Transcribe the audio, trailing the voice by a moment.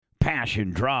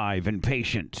passion, drive, and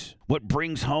patience. What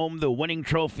brings home the winning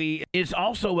trophy is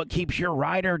also what keeps your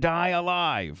ride or die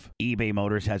alive. eBay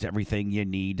Motors has everything you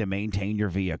need to maintain your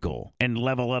vehicle and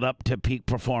level it up to peak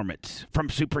performance. From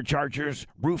superchargers,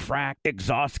 roof rack,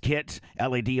 exhaust kits,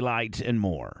 LED lights, and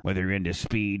more. Whether you're into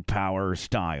speed, power, or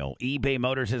style, eBay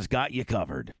Motors has got you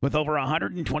covered. With over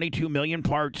 122 million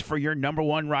parts for your number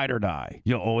one ride or die,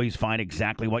 you'll always find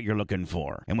exactly what you're looking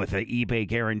for. And with the eBay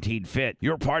Guaranteed Fit,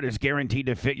 your part is guaranteed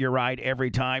to fit your ride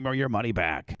every time or your money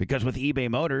back. Because with eBay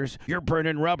Motors, you're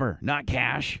burning rubber, not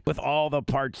cash, with all the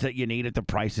parts that you need at the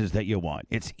prices that you want.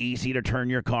 It's easy to turn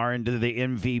your car into the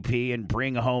MVP and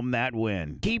bring home that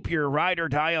win. Keep your ride or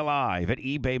die alive at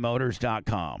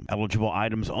ebaymotors.com. Eligible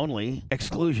items only.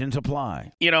 Exclusions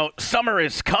apply. You know, summer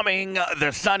is coming,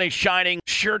 the sun is shining,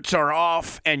 shirts are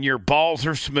off, and your balls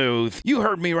are smooth. You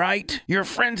heard me right. Your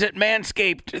friends at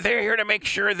Manscaped, they're here to make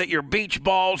sure that your beach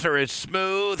balls are as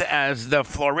smooth as the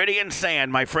Floridian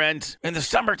sand, my friends. In the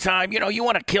summertime, you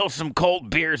want to kill some cold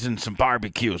beers and some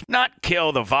barbecues, not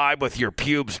kill the vibe with your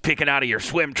pubes picking out of your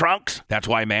swim trunks. That's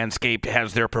why Manscaped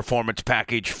has their Performance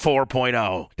Package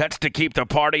 4.0. That's to keep the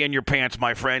party in your pants,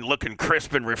 my friend, looking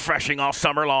crisp and refreshing all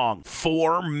summer long.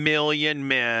 4 million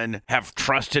men have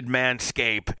trusted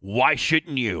Manscaped. Why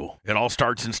shouldn't you? It all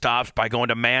starts and stops by going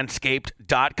to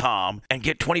manscaped.com and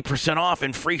get 20% off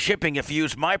and free shipping if you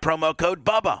use my promo code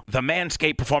BUBBA. The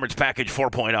Manscaped Performance Package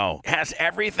 4.0 has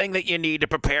everything that you need to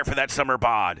prepare for that summer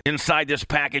bod. Inside this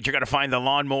package, you're going to find the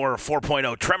Lawnmower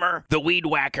 4.0 trimmer, the Weed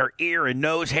Whacker ear and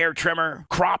nose hair trimmer,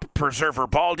 Crop Preserver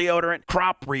ball deodorant,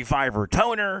 Crop Reviver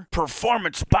toner,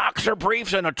 performance boxer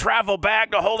briefs, and a travel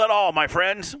bag to hold it all, my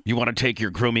friends. You want to take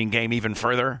your grooming game even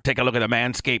further? Take a look at the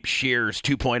Manscaped Shears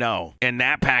 2.0. In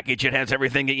that package, it has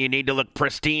everything that you need to look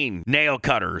pristine. Nail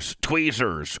cutters,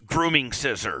 tweezers, grooming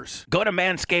scissors. Go to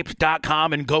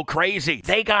manscaped.com and go crazy.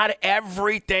 They got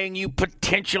everything you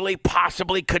potentially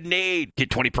possibly could need. Get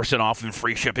 20% off and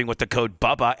free shipping with the code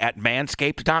BUBBA at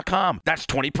manscaped.com. That's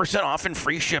 20% off and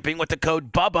free shipping with the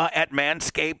code BUBBA at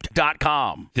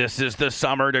manscaped.com. This is the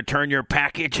summer to turn your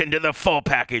package into the full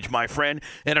package, my friend,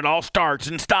 and it all starts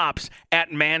and stops at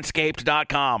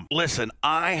manscaped.com. Listen,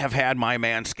 I have had my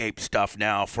Manscaped stuff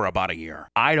now for about a year.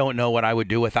 I don't know what I would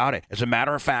do without it. As a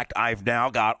matter of fact, I've now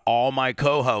got all my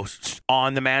co-hosts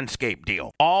on the Manscaped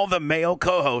deal. All the male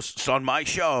co-hosts on my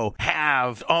show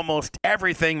have almost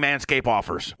everything Manscaped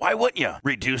offers. Why wouldn't you?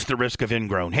 Reduce the risk of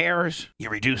ingrown hairs. You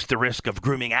reduce the risk of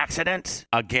grooming accidents.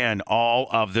 Again, all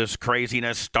of this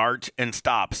craziness starts and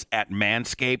stops at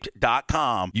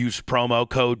manscaped.com. Use promo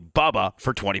code BUBBA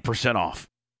for 20% off.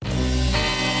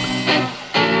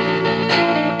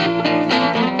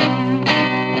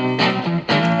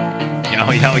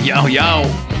 Yo.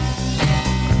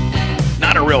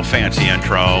 Not a real fancy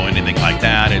intro, anything like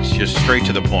that. It's just straight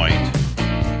to the point.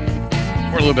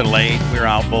 We're a little bit late. We were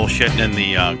out bullshitting in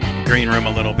the green room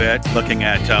a little bit, looking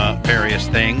at various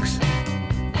things.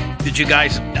 Did you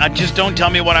guys just don't tell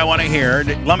me what I want to hear?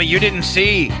 Lummy, you didn't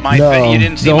see my thing. You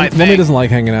didn't see my thing. Lummy doesn't like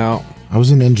hanging out. I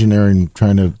was in engineering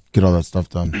trying to get all that stuff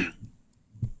done.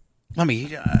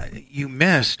 Lummy, you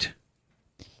missed.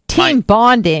 Team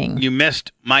bonding. You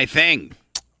missed my thing.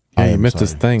 Yeah, you missed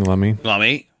his thing, Lummy.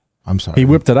 Lummy. I'm sorry. He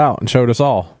whipped it out and showed us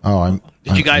all. Oh,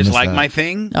 Did you guys like my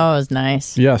thing? Oh, it was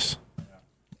nice. Yes.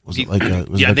 Was it like a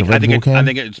I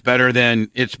think it's better than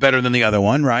the other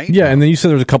one, right? Yeah, and then you said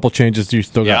there's a couple changes you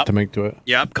still got to make to it.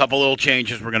 Yep, couple little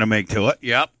changes we're gonna make to it.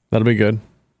 Yep. That'll be good.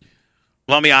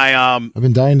 Lummy, I've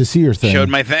been dying to see your thing. Showed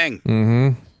my thing.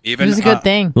 Mm-hmm. It was a good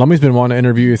thing. Lummy's been wanting to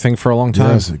interview your thing for a long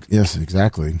time. Yes,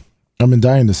 exactly. I've been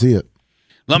dying to see it.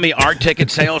 Lummy, our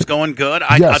ticket sales going good.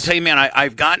 Yes. I'll tell you, man,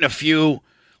 I've gotten a few,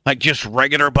 like just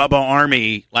regular Bubba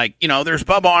Army. Like, there's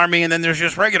Bubba Army and then there's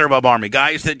just regular Bubba Army.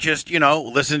 Guys that just,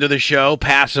 listen to the show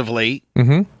passively.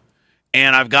 Mm-hmm.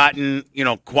 And I've gotten,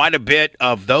 quite a bit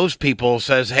of those people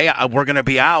says, hey, we're going to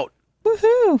be out.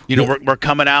 Woohoo. We're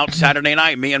coming out Saturday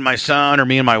night, me and my son or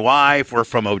me and my wife. We're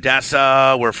from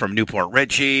Odessa. We're from Newport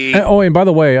Richie. And by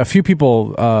the way, a few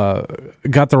people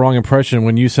got the wrong impression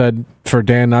when you said for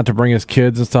Dan not to bring his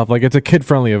kids and stuff. Like, it's a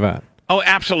kid-friendly event. Oh,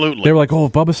 absolutely. They were like,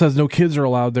 if Bubba says no kids are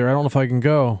allowed there, I don't know if I can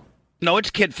go. No,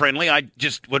 it's kid-friendly. I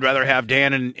just would rather have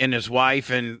Dan and his wife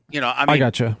and, I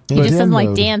gotcha. He just doesn't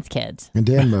like Dan's kids. In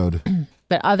Dan mode.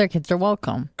 But other kids are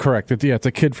welcome. Correct. It's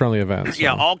a kid-friendly event. So.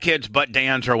 Yeah, all kids but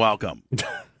Dan's are welcome.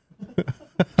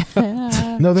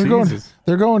 No,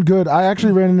 they're going good. I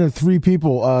actually ran into 3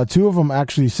 people. 2 of them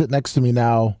actually sit next to me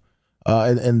now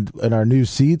in our new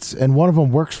seats, and one of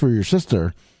them works for your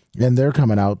sister, and they're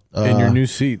coming out. In your new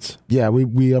seats. Yeah, we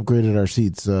upgraded our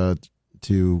seats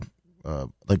to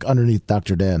like underneath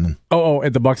Dr. Dan. Oh,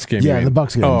 at the Bucks game. Yeah, the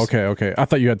Bucks games. Oh, okay. I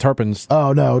thought you had Turpin's.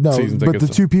 Oh no. Season But the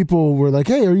tickets. two people were like,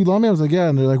 "Hey, are you Lummy?" I was like, "Yeah,"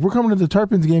 and they're like, "We're coming to the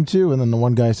Turpin's game too." And then the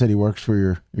one guy said he works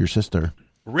for your sister.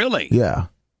 Really? Yeah,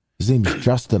 his name's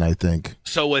Justin, I think.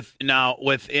 So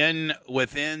within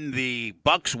the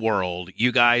Bucks world,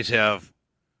 you guys have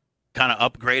kind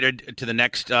of upgraded to the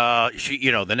next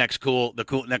next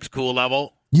cool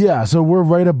level. Yeah, so we're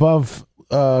right above.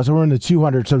 So we're in the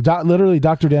 200. So literally,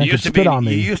 Dr. Dan could spit on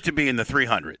me. You used to be in the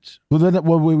 300s.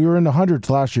 Well, we were in the hundreds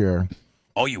last year.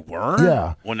 Oh, you were?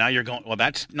 Yeah. Well, now you're going. Well,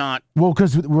 that's not. Well,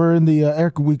 because we're in the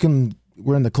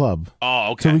we're in the club.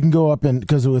 Oh, okay. So we can go up and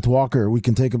because with Walker we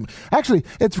can take him. Actually,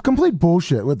 it's complete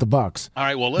bullshit with the Bucks. All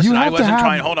right. Well, listen, I wasn't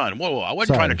trying. Hold on. Whoa. I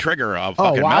wasn't Sorry. trying to trigger a Oh,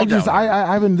 fucking well, meltdown.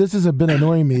 I haven't. This has been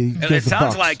annoying me. And it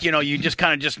sounds like you just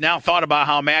kind of just now thought about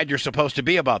how mad you're supposed to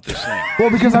be about this thing. Well,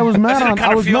 because I was mad Doesn't it on.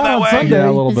 kinda I was feel mad that on way? Sunday. Yeah,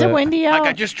 a little Is bit. it windy out? Like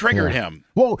I just triggered him.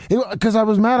 Well, because I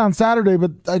was mad on Saturday,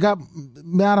 but I got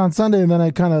mad on Sunday, and then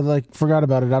I kind of like forgot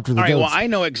about it after the. All right. dose. Well, I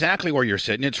know exactly where you're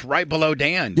sitting. It's right below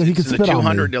Dan. Yeah, he it's could the spit on me.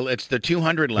 200. It's the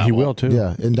 200 level. He will too.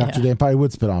 Yeah, and Dr. Dan probably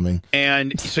would spit on me.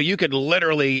 And so you could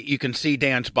literally you can see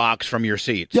Dan's box from your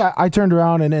seats. Yeah, I turned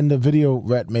around and in the video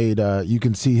Rhett made, you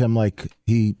can see him like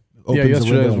he opens Yeah, the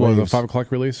yesterday window was and one of the waves.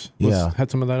 5:00 release. Had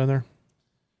some of that in there.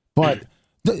 But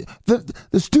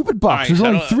the stupid Bucks. All right, There's so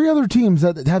only don't- 3 other teams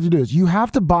that have to do this. You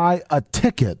have to buy a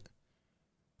ticket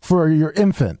for your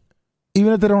infant,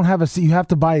 even if they don't have a seat. You have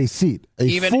to buy a seat.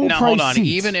 Even now, hold on. Seat.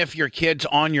 Even if your kid's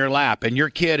on your lap and your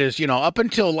kid is, up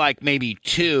until like maybe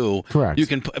 2, Correct. you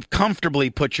can comfortably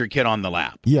put your kid on the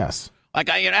lap. Yes. Like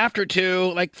after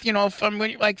 2, from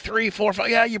like 3, 4, 5,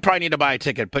 yeah, you probably need to buy a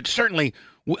ticket. But certainly,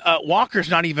 Walker's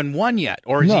not even 1 yet,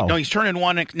 or is No. he? No, he's turning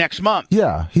 1 next month.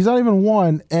 Yeah, he's not even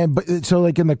 1, but so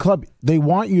like in the club, they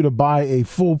want you to buy a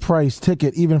full price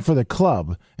ticket even for the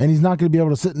club, and he's not going to be able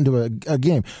to sit into a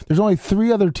game. There's only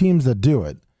 3 other teams that do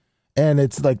it, and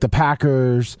it's like the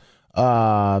Packers,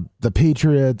 the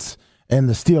Patriots, and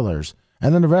the Steelers,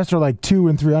 and then the rest are like 2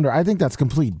 and 3 under. I think that's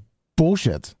complete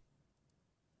bullshit.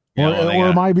 Yeah, or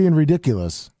am I being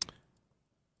ridiculous?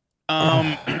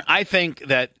 I think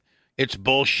that it's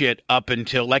bullshit up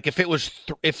until like if it was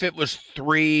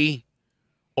 3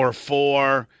 or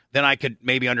 4, then I could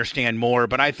maybe understand more.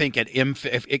 But I think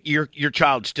if your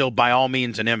child's still by all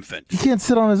means an infant. He can't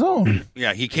sit on his own.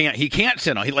 Yeah, he can't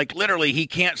sit on. He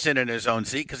can't sit in his own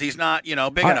seat because he's not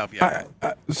big enough yet.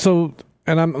 So,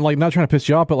 and I'm like not trying to piss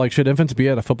you off, but like, should infants be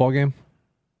at a football game?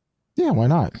 Yeah, why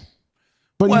not?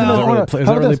 But Well, even Is though,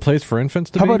 that really a place for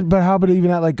infants to how be? about how about even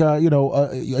at like a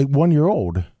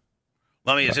 1-year-old?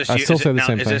 Let me. Is this? I still is say it, the now,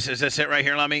 same is thing. this? Is this it right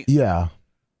here? Let me. Yeah.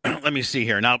 Let me see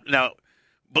here. Now,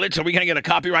 Blitz, are we going to get a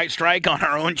copyright strike on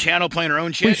our own channel playing our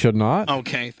own shit? We should not.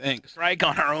 Okay, thanks. Strike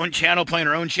on our own channel playing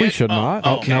our own shit? We should not.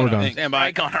 Oh, Okay, now we're done. Stand by.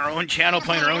 Strike on our own channel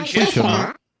playing our own shit? We should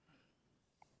not.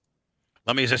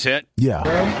 Let me, is this it? Yeah.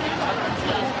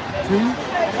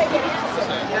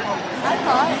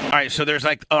 All right, so there's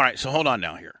like, all right, so hold on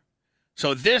now here.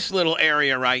 So this little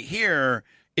area right here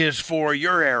is for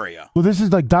your area. Well, this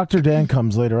is like Dr. Dan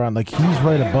comes later on. Like he's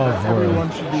right above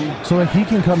where. So like he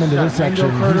can come into this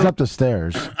section. He's up the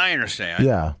stairs. I understand.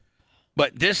 Yeah.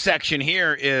 But this section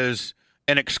here is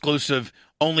an exclusive,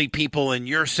 only people in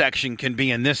your section can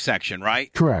be in this section,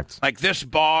 right? Correct. Like this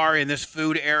bar in this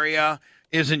food area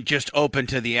isn't just open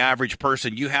to the average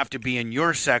person. You have to be in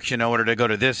your section in order to go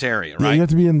to this area, Yeah, right? you have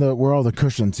to be in where all the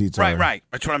cushion seats are. Right.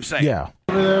 That's what I'm saying. Yeah.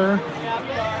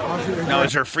 Now,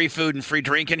 is there free food and free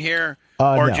drink in here?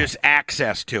 No. Just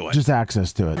access to it? Just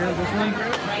access to it.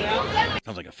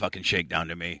 Sounds like a fucking shakedown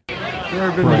to me.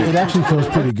 It actually feels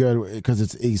pretty good because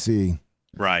it's AC.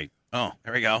 Right. Oh,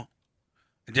 there we go.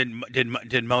 Did Monet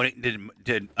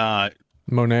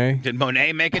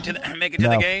make it to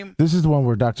the game? This is the one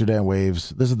where Dr. Dan waves.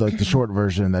 This is like the short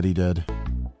version that he did.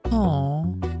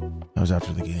 Oh. That was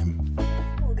after the game.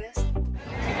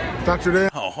 Dr. Dan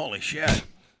Oh, holy shit!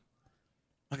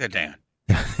 Look at Dan.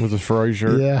 With his Ferrari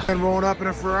shirt. Yeah. rolling up in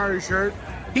a Ferrari shirt.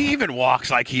 He even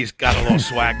walks like he's got a little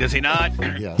swag, does he not?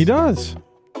 Yes. He does.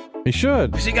 He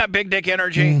should. Has he got big dick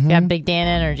energy? Mm-hmm. Got big Dan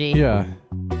energy. Yeah.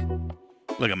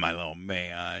 Look at my little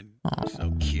man. Aw.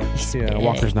 So cute. Yeah.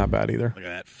 Walker's not bad either. Look at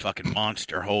that fucking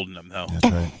monster holding him, though.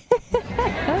 That's right.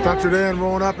 Dr. Dan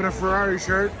rolling up in a Ferrari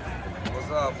shirt.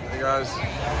 What's up, hey guys?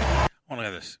 Oh, look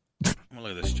at this. Oh,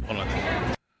 look at this. Oh, look at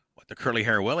this. What, the curly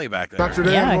hair Willie back there? Dr.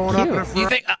 Dan Yeah, rolling up in a cute. Do you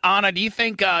Ferrari. think, Anna, do you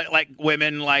think, like,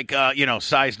 women, like,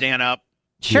 size Dan up?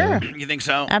 Sure. You think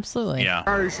so? Absolutely. Yeah.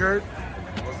 Ferrari shirt.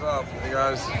 What's up, hey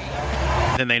guys?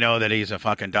 Then they know that he's a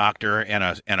fucking doctor and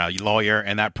a lawyer,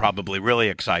 and that probably really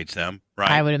excites them, right?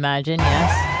 I would imagine,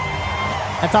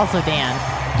 yes. That's also Dan.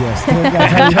 Yes,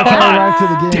 that's how he arrived to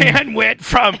the game. Dan went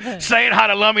from saying hi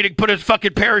to Lummy to put his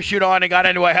fucking parachute on and got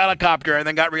into a helicopter and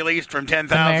then got released from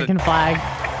 10,000. American flag.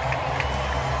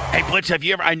 Hey, Blitz, have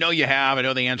you ever, I know you have, I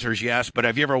know the answer is yes, but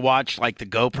have you ever watched like the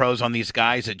GoPros on these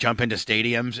guys that jump into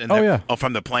stadiums and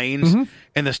from the planes? Mm-hmm.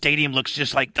 And the stadium looks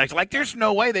just like there's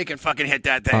no way they can fucking hit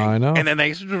that thing. I know. And then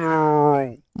they...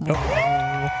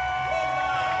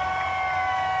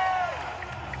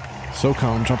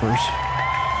 SOCOM jumpers.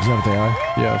 Is that what they are?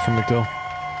 Yeah, from McDill.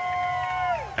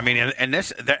 I mean, and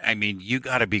this, you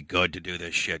got to be good to do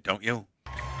this shit, don't you?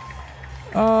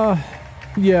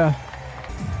 Yeah.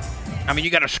 I mean,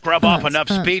 you got to scrub off enough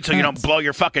speed so you don't blow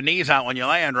your fucking knees out when you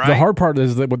land, right? The hard part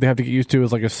is that what they have to get used to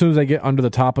is like as soon as they get under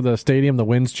the top of the stadium, the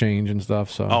winds change and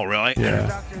stuff. So. Oh, really?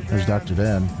 Yeah. There's Dr.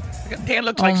 Dan. Dan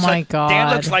looks like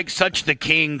Dan looks like such the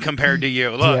king compared to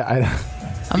you. Look. Yeah,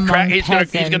 He's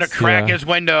gonna crack his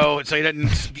window so he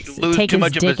doesn't lose Take too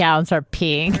much his of dick out and start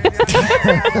peeing.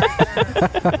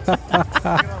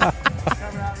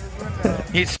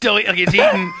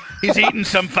 He's eating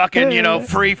some fucking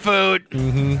free food.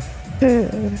 Mm-hmm.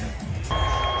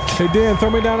 Hey Dan, throw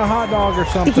me down a hot dog or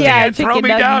something. Yeah, throw me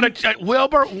down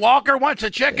Wilbur Walker wants a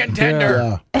chicken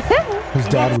tender. Yeah. His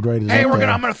dad would write it. Hey, I'm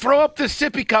gonna throw up the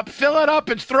sippy cup, fill it up,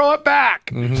 and throw it back.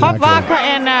 Mm-hmm. Put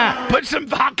vodka in it. Put some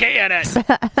vodka in it.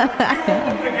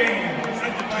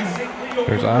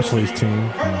 There's Ashley's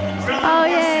team. Oh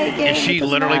yeah. Is she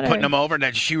literally putting them over?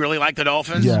 Does she really like the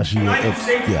Dolphins? Yeah,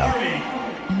 yeah.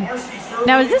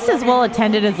 Now, is this as well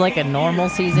attended as like a normal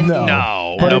season? No.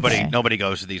 No, nobody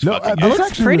goes to these fucking games.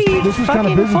 This pretty was kind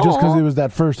of busy just because it was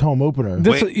that first home opener. And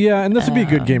this would be a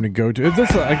good game to go to. If this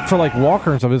for like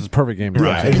Walker and stuff, this is a perfect game to go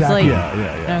to. Exactly.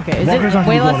 Yeah. Okay, is Walker's not it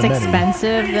way gonna be less going to many.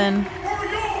 expensive than?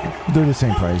 They're the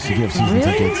same price. You have season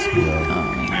tickets.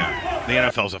 Yeah. Yeah. The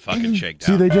NFL's a fucking shakedown.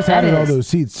 See, they just added all those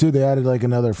seats too. They added like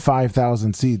another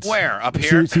 5,000 seats. Where? Up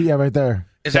here? Yeah, right there.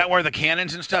 Is that where the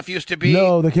cannons and stuff used to be?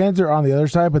 No, the cans are on the other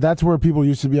side, but that's where people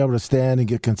used to be able to stand and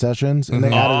get concessions, and they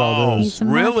added all those.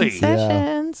 Really?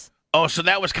 Concessions. Oh, so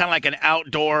that was kind of like an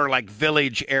outdoor, like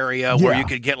village area where you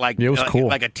could get like it was cool.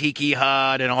 like a tiki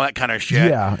hut and all that kind of shit.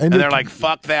 Yeah, and they're like,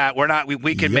 "Fuck that!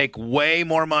 We can make way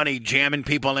more money jamming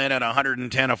people in at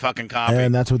 110 a fucking copy."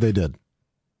 And that's what they did.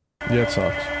 Yeah, it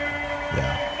sucks.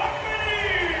 Yeah.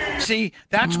 See,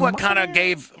 that's what kind of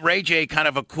gave Ray J kind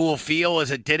of a cool feel,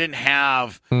 is it didn't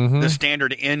have the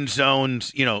standard end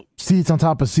zones, Seats on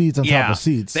top of seats on top of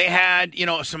seats. They had,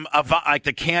 some, like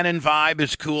the Cannon vibe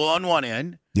is cool on one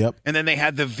end. Yep. And then they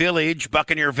had the Village,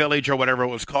 Buccaneer Village or whatever it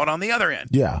was called on the other end.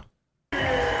 Yeah.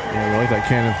 Yeah, we like that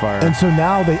cannon fire. And so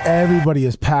now everybody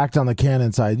is packed on the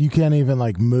cannon side. You can't even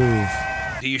like move.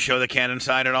 Do you show the Cannon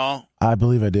side at all? I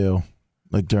believe I do.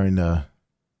 Like during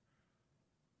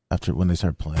after when they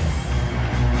start playing.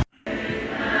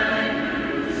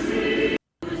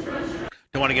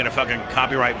 Don't want to get a fucking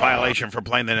copyright violation for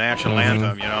playing the national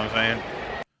anthem, you know what I'm saying?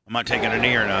 I'm not taking a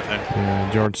knee or nothing.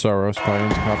 Yeah, George Soros probably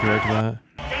owns copyright to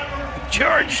that.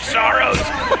 George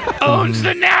Soros owns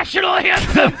the national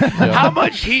anthem. How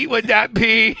much heat would that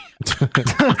be?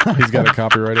 He's got it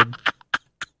copyrighted.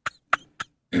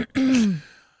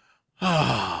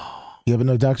 Yeah, but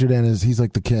no, Dr. Dan he's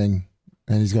like the king,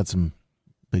 and he's got some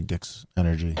big dicks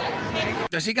energy.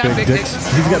 Does he got big dicks?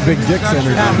 He's got big dicks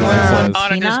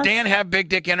energy. Does Dan have big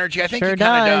dick energy? I think Sure he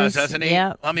kind of does. doesn't he?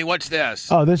 Yep. I mean, what's this?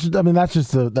 Oh, that's just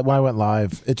when I went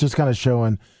live. It's just kind of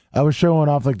showing. I was showing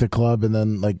off like the club and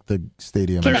then like the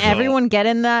stadium. Can everyone get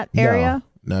in that area?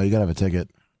 No, you gotta have a ticket.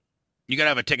 You got to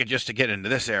have a ticket just to get into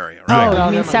this area, right? Oh,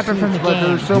 you mean separate from the game?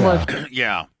 There's so much.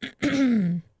 Yeah.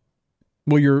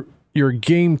 Well, your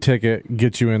game ticket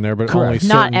gets you in there, but Correct. only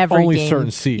Not certain, every only game.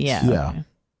 certain seats. Yeah. Yeah. Okay.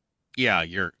 Yeah,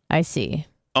 you're I see.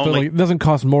 So only... it doesn't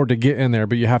cost more to get in there,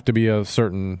 but you have to be a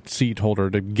certain seat holder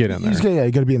to get in there.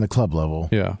 You gotta be in the club level.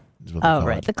 Yeah. is what they Oh, call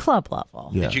right. it. The club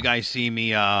level. Yeah. Did you guys see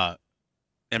me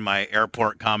in my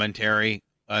airport commentary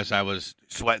as I was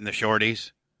sweating the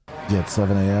shorties? Yeah, at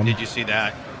 7 a.m. Did you see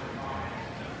that?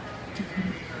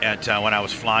 At when I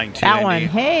was flying to That one. Indy.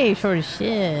 Hey, shorty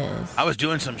shiz. I was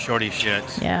doing some shorty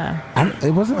shits. Yeah.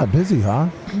 It wasn't that busy, huh?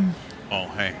 Oh,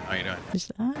 hey, how you doing? Who's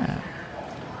that?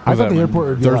 I Was thought that the airport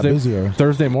would be a lot busier.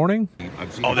 Thursday morning?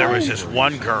 Oh, there was this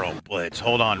one girl, Blitz.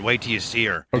 Hold on, wait till you see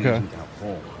her. Okay.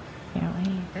 Can't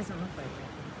wait.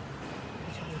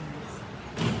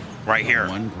 Right here.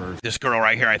 This girl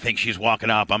right here, I think she's walking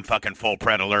up. I'm fucking full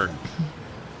pred alert.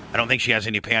 I don't think she has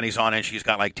any panties on, and she's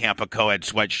got like Tampa co-ed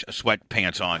sweat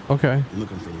pants on. Okay.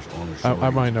 Looking for this owner. I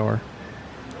might know her.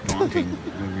 Daunting.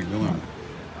 What are we doing?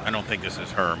 I don't think this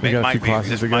is her. We It got might two be.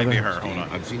 classes This might be together. her. Hold on.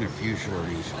 I've seen a few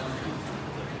shorties,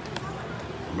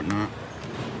 but not.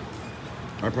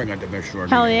 I probably got the best short.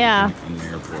 Hell yeah. In the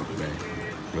airport today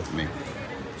with me.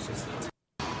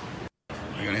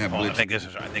 I gotta have Well, Blitz. I think this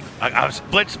is. I think I was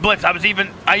Blitz.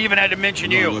 I even had to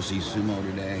mention We're you. gonna go see sumo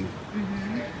today.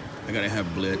 I gotta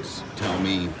have Blitz tell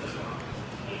me.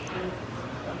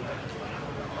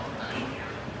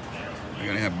 I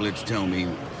gotta have Blitz tell me.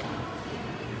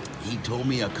 He told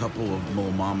me a couple of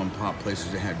little mom and pop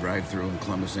places that had drive-through in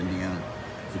Columbus, Indiana.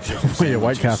 Yeah,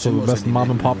 White Castle, the best mom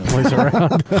and pop place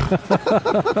around.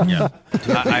 Yeah.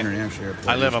 International Airport.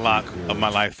 I live a lot of my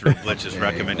life through Blitz's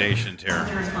recommendations here.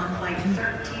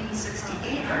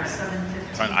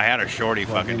 I had a shorty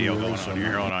fucking deal going on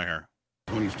here. Hold on here.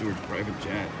 Tony Stewart's private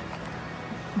jet.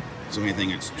 It's the only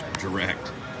thing that's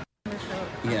direct.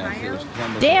 Yeah, if it was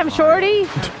Columbus, Damn, Ohio, shorty.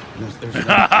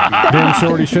 Damn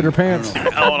shorty shit her pants.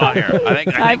 Hold on here. I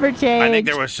Hyper change. think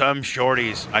there was some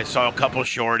shorties. I saw a couple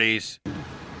shorties.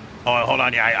 Oh, hold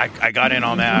on. Yeah, I got in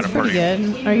on that. Pretty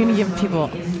good. Are you gonna give people?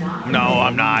 No,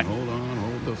 I'm not. Hold on,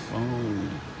 hold the phone.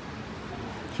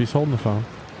 She's holding the phone.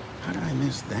 How did I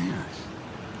miss that?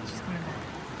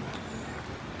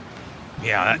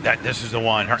 Yeah, this is the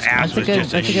one. Her ass was just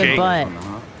a That's a good shake. butt.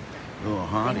 Little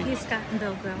hottie. He's gotten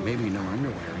Bill Grow. Maybe no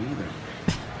underwear either.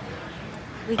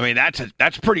 I mean,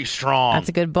 that's pretty strong. That's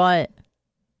a good butt.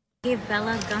 Gave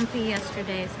Bella Gumpy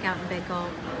yesterday, Scout and Big Gulp.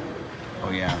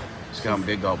 Oh yeah, Scout and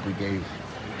Big Gulp. We gave.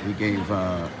 Can't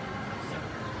Bella.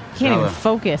 even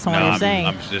focus on what you're saying.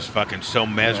 I'm just fucking so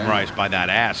mesmerized by that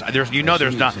ass. There's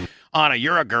not. Anna,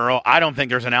 you're a girl. I don't think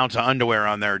there's an ounce of underwear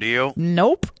on there. Do you?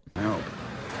 Nope. No.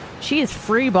 She is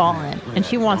free balling, and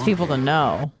she wants people to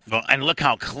know. Well, and look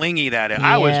how clingy that is.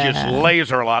 I was just Yeah.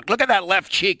 laser locked. Look at that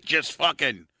left cheek just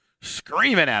fucking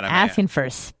screaming at him. Asking for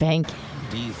a spank.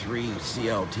 D3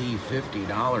 CLT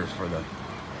 $50 for the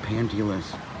pantyless.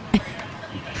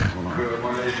 Hold on. Good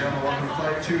morning, ladies and gentlemen. Welcome to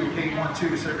Flight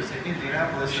 2812, service to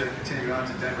Indianapolis, and continue on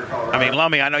to Denver, Colorado. I mean,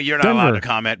 Lummy, I know you're not allowed to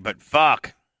comment, but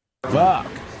fuck. Fuck.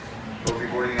 We'll be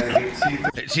boarding at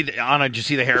gate C. Anna, did you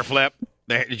see the hair flip?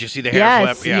 Did you see the hair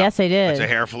flip? Yeah. Yes, I did. It's a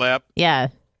hair flip. Yeah.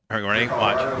 Are you ready?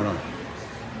 Watch.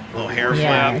 Little hair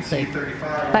Yeah, flip. it's like,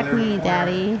 fuck me,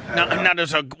 daddy. Now,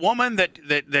 there's a woman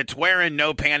that's wearing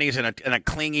no panties and a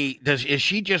clingy. Is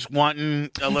she just wanting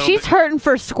a little? She's hurting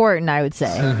for squirting, I would say.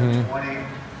 Mm-hmm.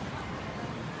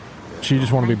 She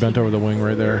just want to be bent over the wing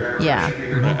right there. Yeah.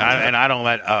 I don't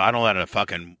let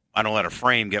a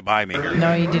frame get by me here.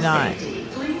 No, you do not.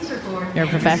 You're a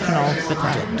professional.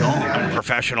 I'm a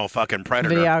professional fucking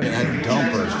predator. Videographer.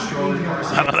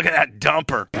 Dumper. Look at that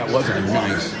dumper. That was a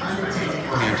nice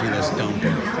pantyless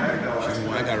dumper.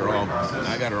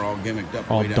 I got her all gimmicked up.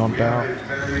 All way down dumped here. out.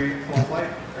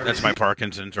 That's my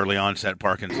Parkinson's, early onset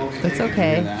Parkinson's. That's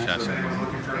okay. Yes.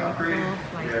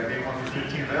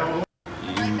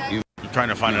 You I'm trying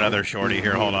to find another shorty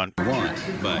here. Hold on. want,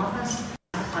 but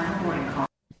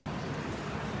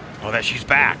Oh, that she's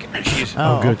back. She's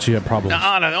Oh, good. She had problems.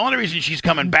 Anna, the only reason she's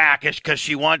coming back is because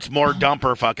she wants more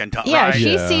dumper fucking time. Yeah, right?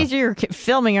 she Yeah. sees you're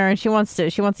filming her and she wants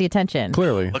the attention.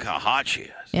 Clearly. Look how hot she is.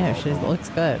 Yeah, she looks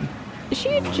good. Is she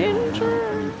a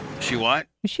ginger? She what?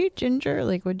 Is she ginger?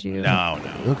 Like, would you? No.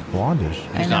 Look blondish.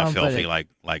 I She's know, not filthy but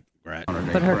like Brett.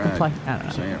 But her complexion, I don't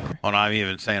know. Say it. Hold on, I'm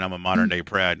even saying I'm a modern day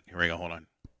Pred. Here we go. Hold on.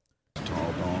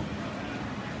 Tall dog.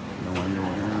 No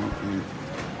underwear.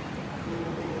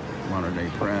 Modern day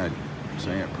Pred.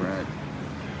 Say it, Pred.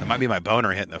 That might be my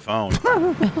boner hitting the phone.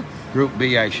 Group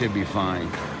B, I should be fine.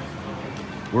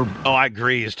 Oh, I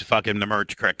greased fucking the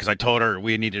merch correct because I told her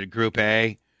we needed a Group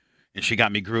A, and she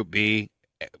got me Group B,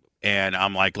 and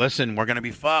I'm like, listen, we're gonna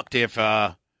be fucked if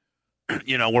we're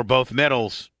both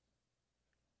middles.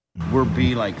 We're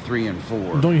B like 3 and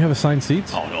 4. Don't you have assigned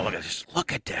seats? Oh no,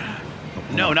 look at that.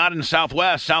 No, not in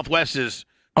Southwest. Southwest is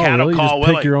Oh, cattle really? You call just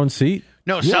pick Willie. your own seat?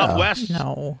 No, Yeah. Southwest.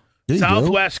 No. There you go.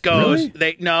 Southwest goes.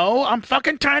 Really? No, I'm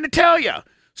fucking trying to tell you.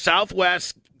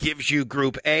 Southwest gives you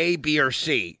Group A, B, or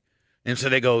C, and so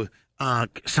they go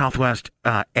Southwest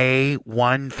A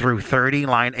 1 through 30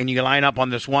 line, and you line up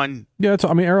on this one. Yeah,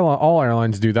 all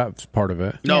airlines do that part of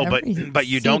it. No, Yeah, every but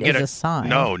you seat don't get is a assigned.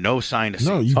 No sign to see.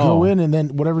 No, you Oh. go in and then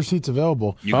whatever seat's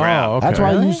available. You grab. Oh, okay. That's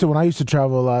why Really? when I used to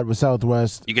travel a lot with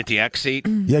Southwest. You get the X seat.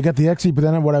 Yeah, I got the X seat, but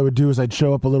then what I would do is I'd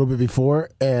show up a little bit before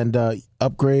and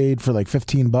upgrade for like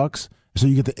 $15. So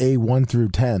you get the A1 through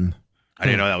 10. I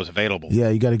didn't know that was available. Yeah,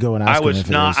 you got to go and ask I them was if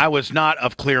it not. is. I was not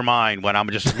of clear mind when I'm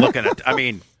just looking at. I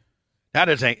mean, that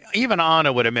is even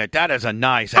Anna would admit that is a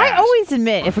nice ass. I always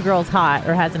admit if a girl's hot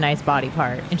or has a nice body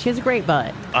part, and she has a great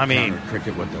butt. I mean, Counter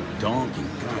cricket with the donkey.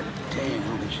 God damn, I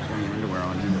don't think she's got any underwear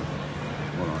on either.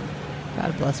 Hold on.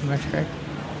 God bless Merch Crick.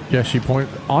 Yeah,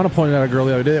 Anna pointed out a girl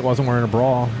the other day that wasn't wearing a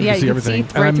bra. Yeah, could see you could everything.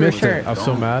 see And I right through her missed shirt. it. I was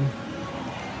so mad.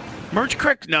 Merch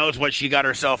Crick knows what she got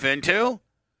herself into.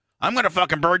 I'm gonna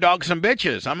fucking bird dog some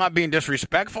bitches. I'm not being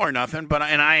disrespectful or nothing, but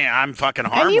I'm fucking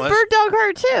harmless. And you bird dog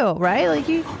her too, right? Like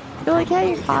you're like,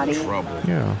 hey, potty.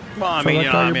 Yeah. Well, I mean,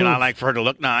 I like for her to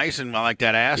look nice, and I like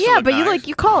that ass. Yeah, but nice.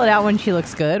 you call it out when she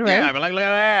looks good, right? Yeah, but look at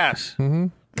that ass. Mm-hmm.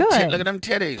 Good. Look at them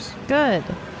titties. Good.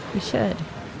 You should.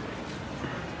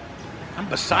 I'm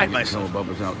beside myself.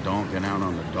 Bubba's out donking out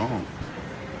on the donk.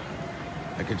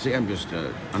 I can see I'm just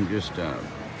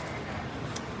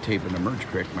taping the Merch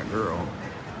Crick, my girl.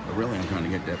 But really, I'm trying to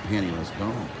get that pantyless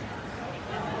donk.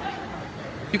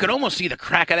 You can almost see the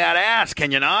crack of that ass,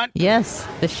 can you not? Yes,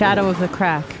 the shadow of the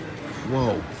crack.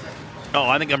 Whoa. Oh,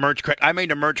 I think I made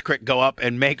the Merch Crick go up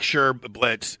and make sure,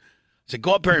 Blitz. So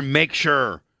go up here and make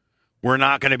sure we're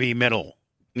not going to be middle,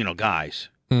 guys.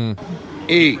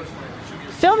 Eat.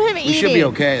 Film him eating. We should be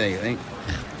okay, they think.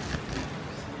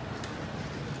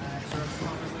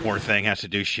 Poor thing has to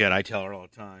do shit. I tell her all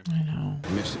the time. I know.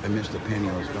 I missed the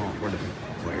pantyless donk.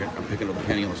 I'm picking up the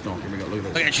pantyless donk. Here we go. Look at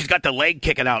this. Look, and she's got the leg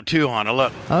kicking out too, Hannah.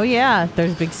 Look. Oh yeah,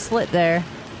 there's a big slit there.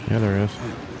 Yeah, there is.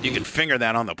 You can finger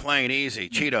that on the plane easy.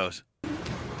 Cheetos.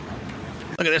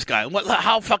 Look at this guy.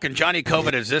 How fucking Johnny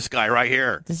COVID is this guy right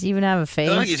here? Does he even have a face?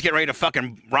 Look, he's getting ready to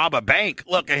fucking rob a bank.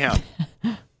 Look at him.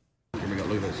 Here we go.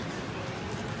 Look at this.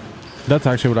 That's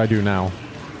actually what I do now.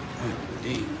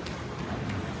 Dang.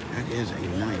 That is a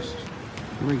nice.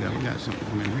 Here we go. We got something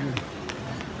coming here.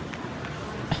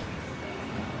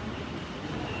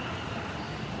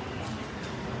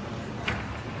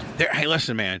 Hey,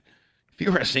 listen, man. If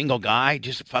you were a single guy,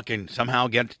 just fucking somehow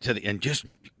get to the and just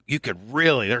you could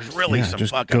really. There's really some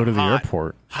just fucking go to the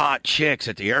airport. Hot chicks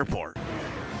at the airport.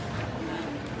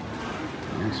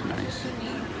 That's nice.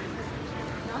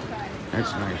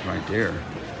 That's nice right there.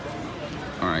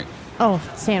 All right. Oh,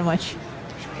 sandwich.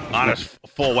 Honest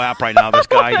full whap right now. This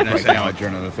guy. Right now, I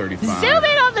turn another 35. Zoom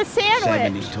in on the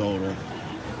sandwich. 70 total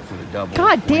for the double.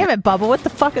 God damn it, Bubba! What the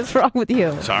fuck is wrong with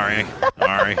you? Sorry.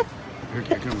 Here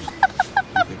comes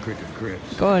the Crick of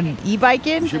Crips. Going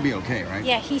e-biking? Should be okay, right?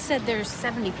 Yeah, he said there's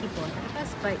 70 people ahead of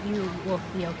us, but you will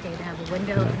be okay to have a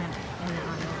window and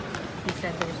he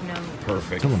said there's no...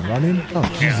 Perfect. Someone running? Oh,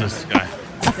 Yeah, Jesus. this guy.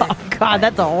 Oh God,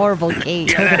 that's a horrible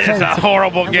gate. Yeah, that is a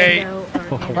horrible gate.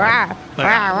 Rah, rah,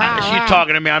 rah, She's rah.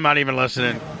 talking to me. I'm not even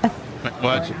listening.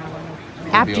 What?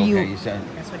 After Be okay, you said.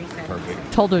 That's what he said.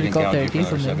 Perfect. told her to Didn't go up gouge there you and do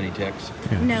for something. another 70 ticks.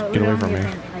 Yeah, No, just it get away would from only me.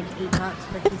 have been like $8,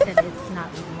 but he said it's not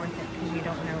even worth it because you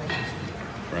don't know it.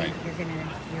 Right. You're gonna.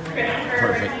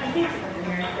 Perfect.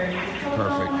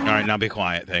 Perfect. All right, now be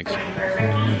quiet. Thanks.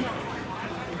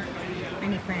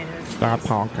 Any planet. Stop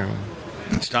talking.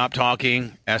 Stop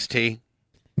talking. ST.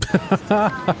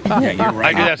 Yeah, you're I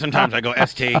right. do that sometimes. I go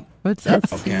ST, What's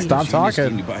ST? Okay. Stop She just talking.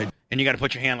 needed to buy- and you got to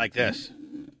put your hand like this.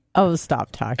 Oh,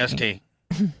 stop talking. ST.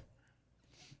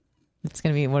 It's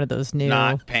gonna be one of those new.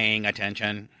 Not paying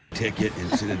attention. ticket and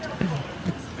send it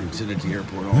to the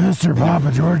airport. Mr.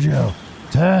 Papa Giorgio,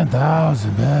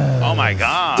 10,000 bells. Oh my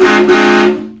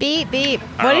God. Beep beep.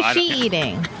 I What don't- is I she don't-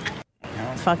 eating?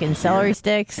 Fucking celery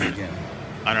sticks. Yeah.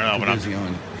 I don't know, but I'm Busy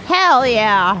on. Hell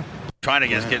yeah. trying to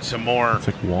just get some more. It's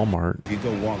like Walmart. If you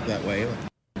go walk that way,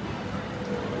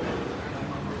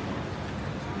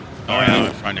 Oh yeah, I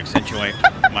was trying to accentuate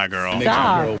my girl.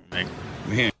 Stop.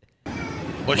 man.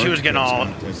 Well, she was getting all.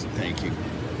 Thank you.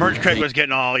 Merch Crick was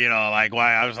getting all, like,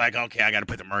 why? I was like, okay, I got to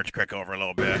put the Merch Crick over a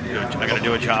little bit. I got to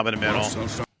do a job in the middle. So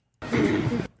sorry.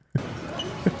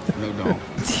 No, don't.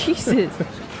 Jesus.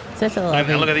 Such a And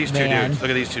lovely look at these two man. dudes.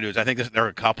 Look at these two dudes. I think they're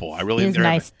a couple. I really. He has they're-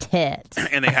 nice tits.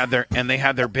 And they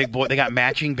have their big boy. They got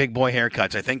matching big boy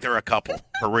haircuts. I think they're a couple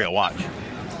for real. Watch.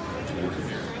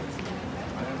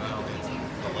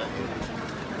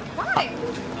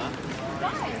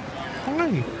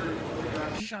 Why?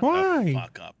 Shut Why? the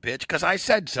fuck up, bitch. Because I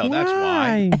said so. That's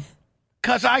why.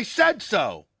 Because I said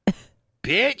so,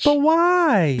 bitch. But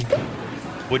why?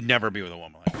 Would never be with a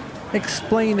woman like that.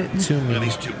 Explain it to Look at me.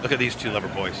 these two. Look at these two lover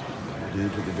boys.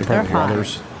 Dudes with the big They're boy hot.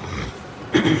 Brothers.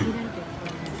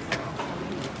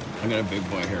 I got a big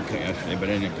boy haircut yesterday, but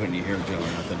I didn't put any hair gel or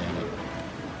nothing in it.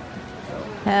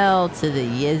 Hell to the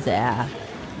yizza.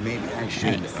 Maybe I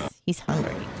should. Nice. He's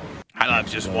hungry. I love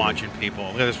just watching people.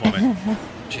 Look at this woman.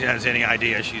 She has any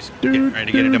idea she's getting ready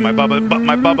to get into my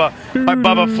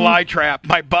Bubba fly trap.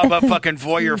 My Bubba fucking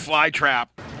voyeur fly trap.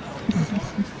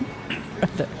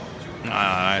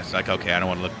 It's like, okay, I don't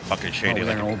want to look fucking shady. we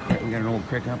got an old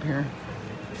crick up here.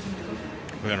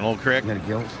 We got an old crick. We got a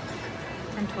gilt.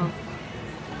 10-12.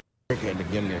 Crick had to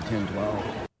give me a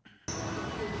 10-12.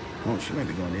 Oh, she might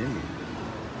be going to India.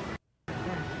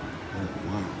 Oh,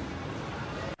 wow.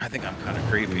 I think I'm kind of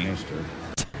We creepy. missed her.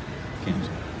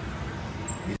 Cancel.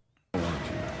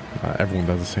 I Everyone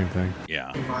does the same thing.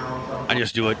 Yeah. I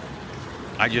just do it,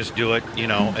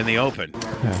 in the open.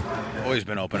 Yeah. Always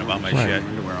been open about my Right. shit.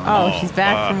 Oh, she's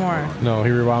back for more. No, he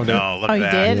rewound it. No, look Oh, at you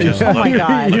that. did? Just Oh, my look-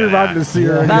 God. He look at rewound that. to see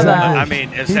her. Bubba. Exactly. I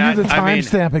mean, is He that, knew the I mean,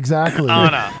 timestamp exactly.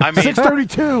 Anna, I mean,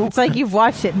 6:32. It's like you've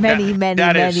watched it many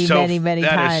that times is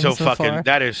so before. fucking,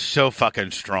 that is so fucking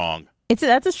strong.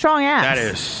 That's a strong ass. That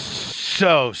is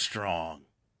so strong.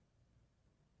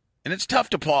 And it's tough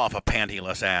to pull off a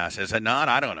pantyless ass, is it not?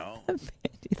 I don't know.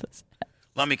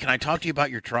 Lummy, can I talk to you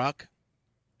about your truck?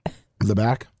 The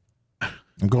back.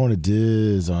 I'm going to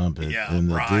Diz up it. Yeah, and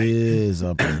the right. Diz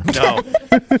up it. No.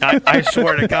 I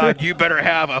swear to God, you better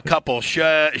have a couple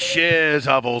shiz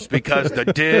hovels because the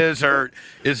desert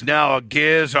is now a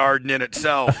gizzard in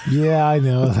itself. Yeah, I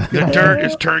know. The dirt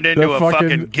is turned into The a fucking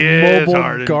fucking gizzard.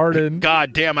 mobile garden.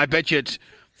 God damn, I bet you it's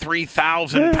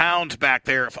 3,000 pounds back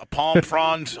there. Palm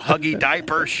fronds, Huggy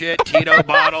diaper shit, Tito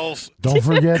bottles. Don't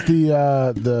forget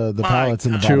the My pallets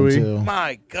in the God. bottom Chewy. too.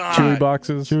 My God. Chewy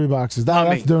boxes. Chewy boxes. I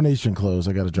That's mean- donation clothes.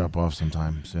 I got to drop off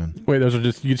sometime soon. Wait, those are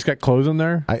you just got clothes in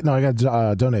there? I got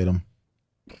to donate them.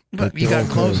 But you got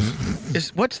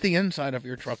clothes. What's the inside of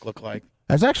your truck look like?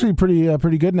 It's actually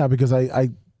pretty good now because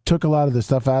I took a lot of the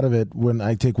stuff out of it when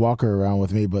I take Walker around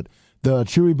with me. But the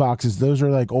Chewy boxes, those are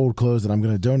like old clothes that I'm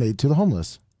going to donate to the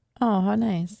homeless. Oh, how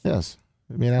nice. Yes.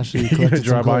 I mean, actually, You gonna collected some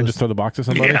drive by and clothes. just throw the box to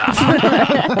somebody?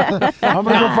 I'm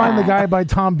gonna go find the guy by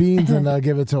Tom Beans and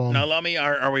give it to him. Now, Lummy,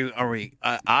 are we?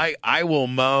 I will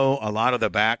mow a lot of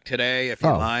the back today if you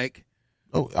like.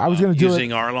 Oh, I was gonna do using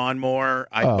it. our lawnmower.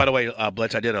 By the way,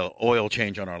 Blitz, I did an oil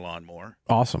change on our lawnmower.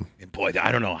 Awesome. And boy,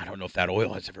 I don't know if that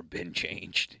oil has ever been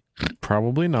changed.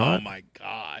 Probably not. Oh my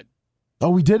God. Oh,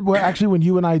 we did. Well, actually, when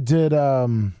you and I did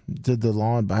the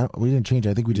lawn, we didn't change it.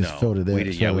 I think we just filled it in. We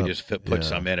did, we Filled just up. put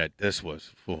some in it. This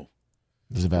was full.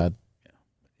 Is it bad?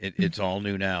 It's all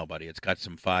new now, buddy. It's got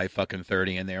some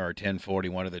 5.30 in there or 10.40,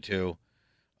 one of the two.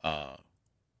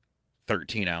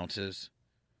 13 ounces.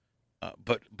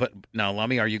 But now,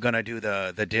 Lummy, are you going to do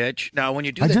the ditch? Now, when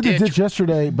you do I the did ditch, the ditch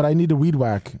yesterday, but I need to weed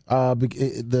whack.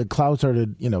 The cloud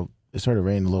started, it started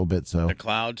raining a little bit. So the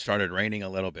cloud started raining a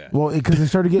little bit. well, because it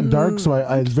started getting dark, so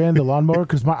I ran the lawnmower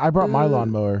because I brought my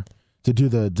lawnmower to do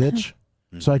the ditch.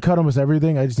 So I cut almost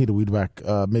everything. I just need to weed whack,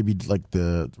 maybe like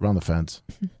around the fence.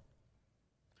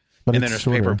 But And then it's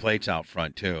there's paper shorter. plates out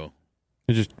front too.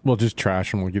 It's just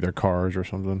trash from like either cars or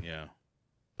something. Yeah.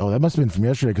 Oh, that must have been from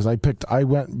yesterday because I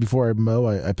went before I mow.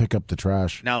 I pick up the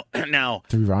trash. Now,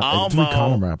 three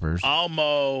condom wrappers. I'll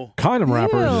mow. Condom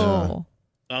wrappers. Ew.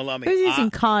 Lummy, Who's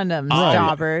using condoms, Right.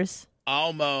 jobbers?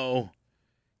 I'll mow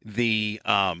the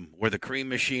where the cream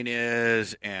machine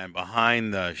is and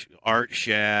behind the art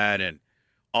shed and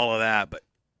all of that. But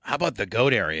how about the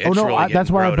goat area? It's really that's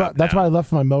why that's I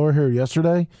left my mower here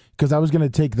yesterday because I was going to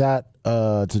take that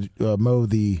to mow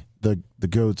the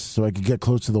goats so I could get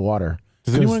close to the water.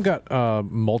 Has anyone got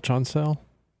mulch on sale?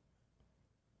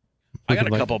 I got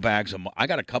a couple bags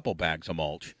of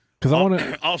mulch. Because I want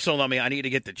to. Also, Lummy, I need to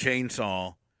get the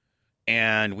chainsaw,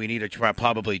 and we need to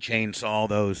probably chainsaw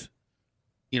those,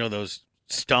 those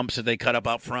stumps that they cut up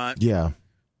out front. Yeah.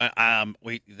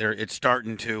 It's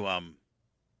starting to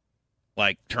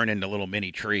like turn into little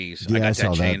mini trees. Yeah, I got I that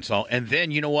saw that. chainsaw, and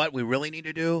then you know what we really need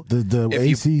to do? The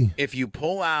AC. If you're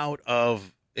pulling out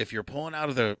of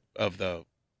the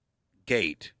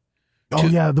gate.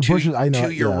 The bushes. I know.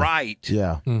 To your right.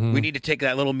 Yeah. Mm-hmm. We need to take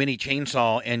that little mini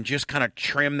chainsaw and just kind of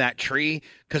trim that tree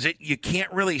because you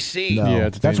can't really see. No. Yeah,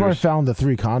 it's that's where I dangerous. found the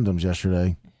 3 condoms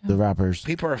yesterday. The wrappers.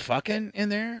 People are fucking in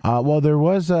there. Well, there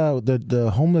was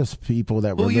the homeless people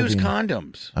that were Who use living.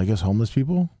 condoms? I guess homeless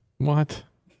people. What?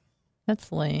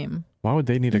 That's lame. Why would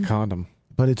they need a condom?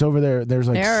 But it's over there. There's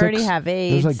like They 6. already have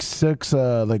AIDS. There's like 6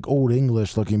 like old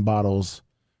English looking bottles.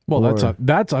 Well, Or-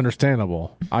 that's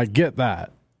understandable. I get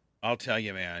that. I'll tell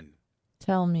you, man.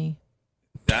 Tell me.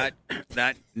 That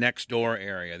next door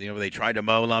area, they tried to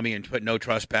mow Lummy and put no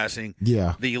trespassing.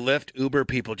 Yeah. The Lyft Uber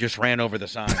people just ran over the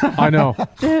sign. I know.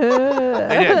 They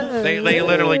did. They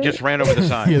literally just ran over the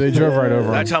sign. Yeah, they drove right over.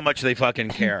 That's them. how much they fucking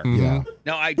care. Yeah.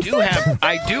 Now I do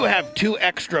have 2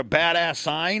 extra badass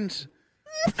signs.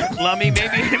 Lummy,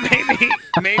 maybe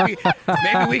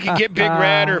we can get Big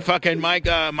Red or fucking Mike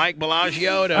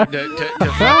Bellagio to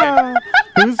fucking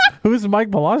Who's Mike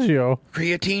Bellagio?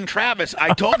 Creatine Travis.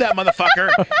 I told that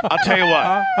motherfucker. I'll tell you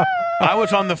what. I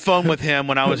was on the phone with him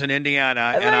when I was in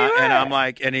Indiana, and I'm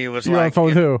like, and he was You're on like, the phone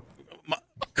with who?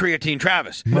 Creatine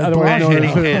Travis. Otherwise known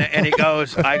as who? And he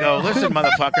goes, I go, listen,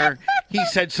 motherfucker. He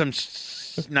said some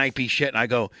snipey shit, and I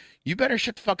go, you better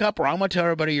shut the fuck up or I'm going to tell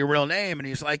everybody your real name. And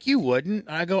he's like, you wouldn't.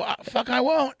 And I go, fuck, I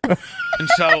won't. And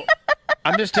so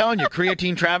I'm just telling you,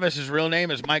 Creatine Travis's real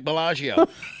name is Mike Bellagio.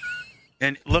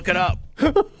 And look it up.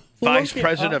 Vice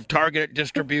President of Target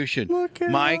Distribution,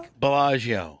 Mike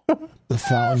Bellagio. The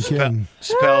Fountain King.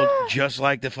 Spelled just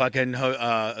like the fucking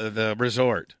the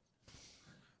resort.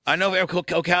 I know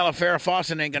Ocala Farrah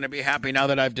Fawcett ain't going to be happy now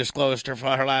that I've disclosed her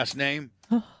last name.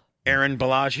 Erin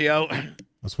Bellagio.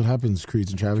 That's what happens,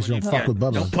 Creeds and Travis. You don't fuck with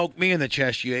Bubba. Don't poke me in the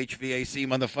chest, you HVAC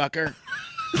motherfucker.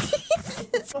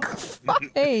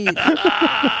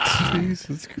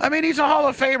 Jesus Christ. I mean, he's a Hall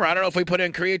of Famer. I don't know if we put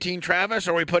in Creatine Travis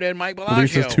or we put in Mike Bellagio.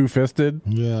 Lisa's two-fisted.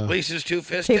 Yeah. Lisa's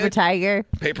two-fisted. Paper Tiger.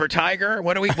 Paper Tiger.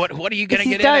 What are you going to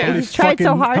get done, in at? He's tried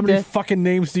so hard How many to. fucking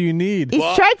names do you need?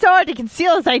 He's tried so hard to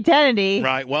conceal his identity.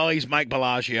 Right. Well, he's Mike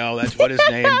Bellagio. That's what his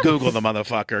name. Google the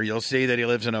motherfucker. You'll see that he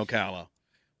lives in Ocala.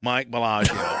 Mike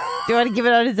Bellagio. Do you want to give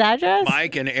it out his address?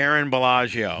 Mike and Erin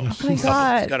Bellagio. Oh my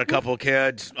God. He's got a couple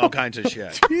kids, all kinds of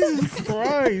shit. Jesus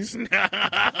Christ.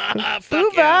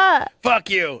 Bubba.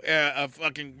 Fuck you.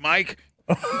 Fucking Mike.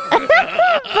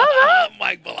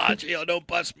 Mike Bellagio, don't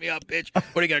bust me up, bitch.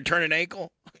 What are you going to turn an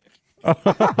ankle?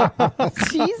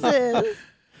 Jesus.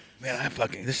 Man,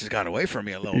 this has got away from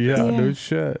me a little Yeah, bit. no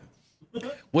shit.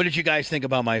 What did you guys think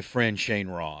about my friend Shane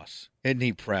Ross? Isn't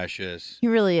he precious? He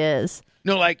really is.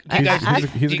 No, like, do you guys,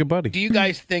 he's a good buddy. Do you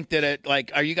guys think that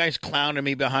are you guys clowning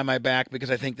me behind my back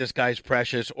because I think this guy's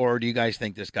precious, or do you guys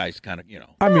think this guy's kind of,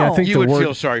 I mean, I think you would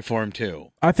feel sorry for him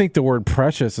too? I think the word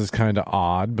precious is kind of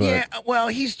odd, but Yeah, well,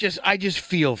 I just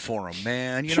feel for him,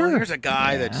 man. You know, here's a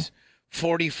guy that's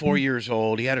 44 years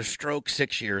old. He had a stroke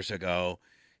 6 years ago.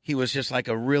 He was just like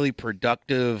a really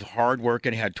productive,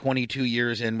 hardworking, had 22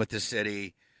 years in with the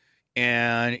city.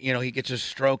 And, he gets a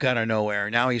stroke out of nowhere.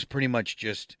 Now he's pretty much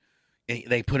just,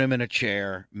 they put him in a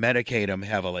chair, medicate him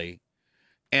heavily.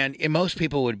 And most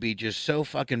people would be just so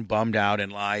fucking bummed out in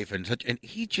life. And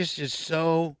he just is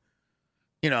so,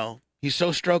 he's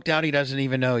so stroked out, he doesn't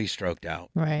even know he's stroked out.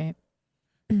 Right.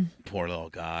 Poor little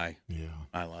guy. Yeah.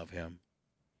 I love him.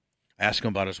 I ask him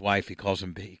about his wife. He calls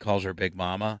her Big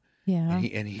Mama. Yeah.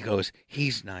 And he goes,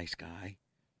 he's a nice guy.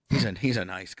 He's a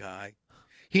nice guy.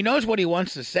 He knows what he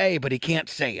wants to say, but he can't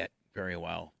say it very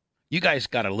well. You guys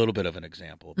got a little bit of an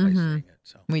example by saying it.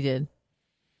 So we did.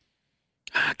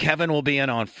 Kevin will be in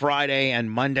on Friday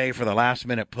and Monday for the last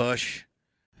minute push.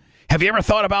 Have you ever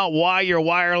thought about why your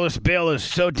wireless bill is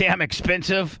so damn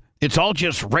expensive? It's all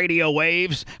just radio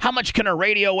waves. How much can a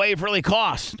radio wave really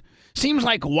cost? Seems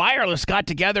like wireless got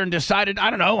together and decided, I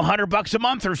don't know, $100 a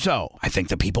month or so. I think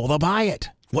the people will buy it.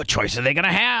 What choice are they going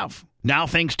to have? Now,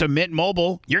 thanks to Mint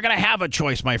Mobile, you're going to have a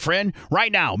choice, my friend.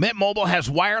 Right now, Mint Mobile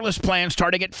has wireless plans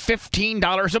starting at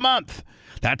 $15 a month.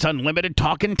 That's unlimited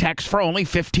talk and text for only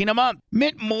 $15 a month.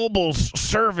 Mint Mobile's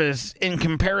service, in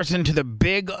comparison to the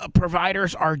big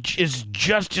providers, is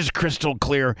just as crystal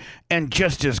clear and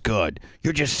just as good.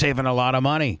 You're just saving a lot of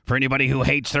money. For anybody who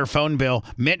hates their phone bill,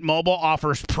 Mint Mobile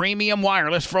offers premium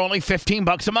wireless for only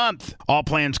 $15 a month. All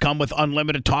plans come with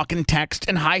unlimited talk and text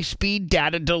and high-speed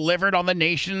data delivered on the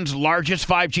nation's largest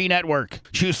 5G network.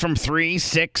 Choose from 3,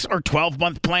 6, or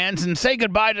 12-month plans and say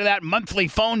goodbye to that monthly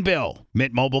phone bill.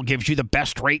 Mint Mobile gives you the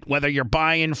best rate whether you're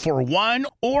buying for one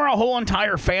or a whole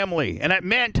entire family. And at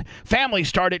Mint, families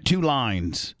start at 2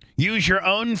 lines. Use your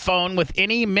own phone with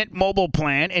any Mint Mobile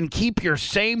plan and keep your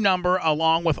same number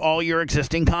along with all your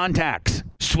existing contacts.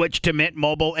 Switch to Mint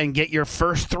Mobile and get your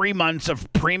first 3 months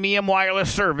of premium wireless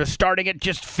service starting at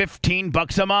just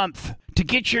 $15 a month. To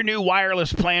get your new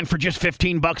wireless plan for just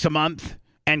 $15 a month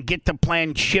and get the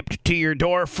plan shipped to your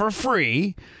door for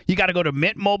free, you got to go to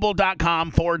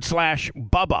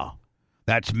mintmobile.com/Bubba.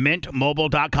 That's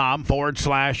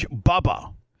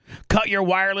mintmobile.com/Bubba. Cut your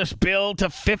wireless bill to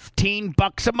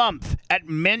 $15 a month at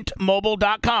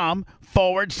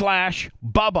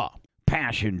mintmobile.com/Bubba.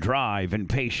 Passion, drive, and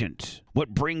patience.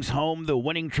 What brings home the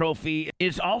winning trophy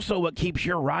is also what keeps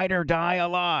your ride or die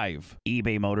alive.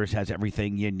 eBay Motors has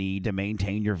everything you need to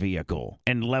maintain your vehicle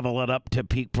and level it up to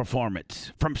peak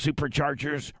performance. From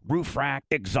superchargers, roof rack,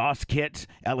 exhaust kits,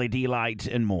 LED lights,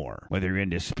 and more. Whether you're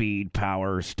into speed,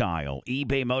 power, or style,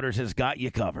 eBay Motors has got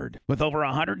you covered. With over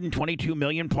 122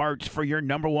 million parts for your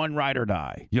number one ride or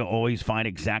die, you'll always find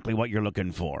exactly what you're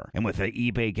looking for. And with the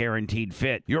eBay Guaranteed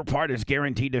Fit, your part is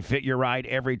guaranteed to fit your ride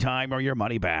every time or your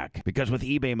money back. Because with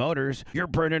eBay Motors, you're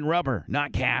burning rubber,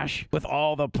 not cash, with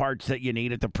all the parts that you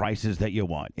need at the prices that you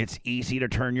want. It's easy to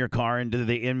turn your car into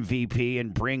the MVP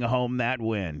and bring home that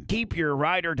win. Keep your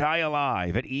ride or die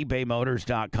alive at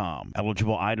ebaymotors.com.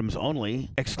 Eligible items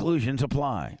only. Exclusions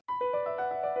apply.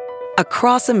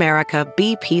 Across America,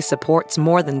 BP supports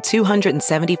more than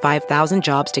 275,000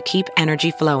 jobs to keep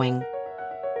energy flowing.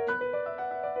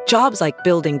 Jobs like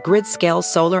building grid-scale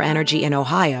solar energy in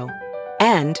Ohio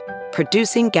and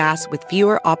producing gas with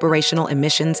fewer operational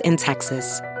emissions in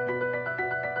Texas.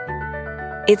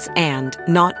 It's and,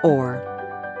 not or.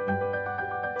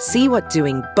 See what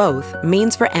doing both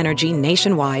means for energy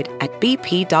nationwide at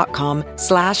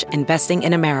bp.com/investing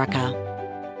in America.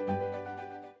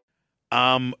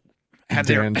 Has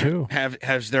there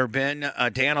been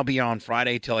Dan will be on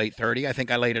Friday till 8:30. I think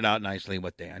I laid it out nicely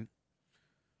with Dan.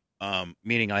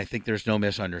 Meaning I think there's no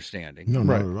misunderstanding. No,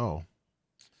 not at all.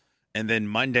 And then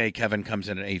Monday Kevin comes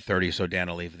in at 8:30, so Dan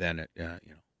will leave then at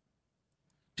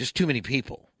just too many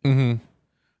people. Mm-hmm.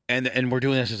 And we're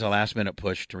doing this as a last-minute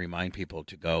push to remind people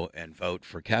to go and vote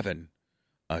for Kevin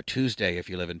Tuesday if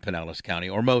you live in Pinellas County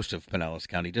or most of Pinellas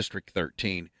County, District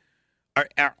 13.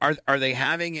 Are they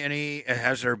having any?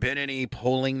 Has there been any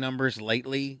polling numbers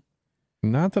lately?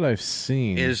 Not that I've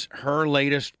seen. Is her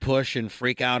latest push and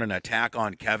freak out an attack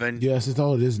on Kevin? Yes, it's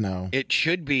all it is now. It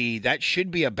should be. That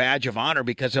should be a badge of honor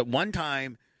because at one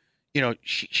time,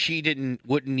 she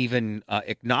wouldn't even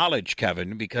acknowledge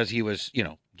Kevin because he was, he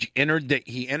entered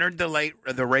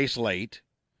the race late,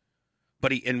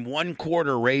 but he in one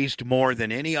quarter raised more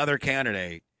than any other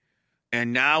candidate,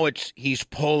 and now he's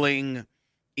polling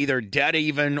either dead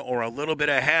even or a little bit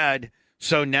ahead.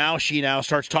 So now she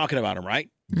starts talking about him, right?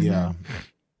 Yeah.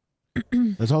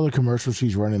 That's all the commercials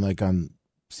she's running, like on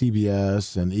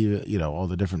CBS and even all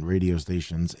the different radio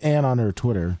stations and on her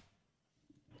Twitter.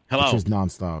 Hello. Which is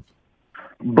nonstop.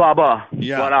 Bubba,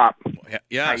 what up?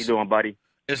 Yes. How you doing, buddy?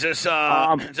 Is this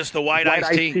the white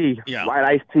iced tea? Yeah. White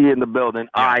iced tea in the building.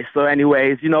 Yeah. All right. So,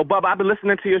 anyways, Bubba, I've been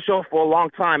listening to your show for a long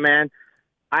time, man.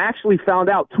 I actually found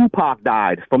out Tupac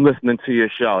died from listening to your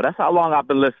show. That's how long I've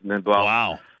been listening, bro.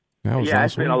 Wow.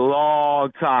 It's been a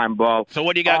long time, bro. So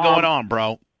what do you got going on,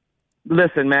 bro?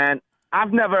 Listen, man,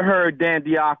 I've never heard Dan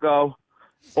Diaco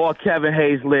or Kevin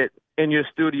Hazlett in your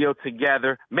studio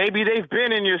together. Maybe they've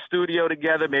been in your studio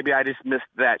together. Maybe I just missed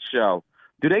that show.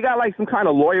 Do they got like some kind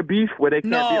of lawyer beef where they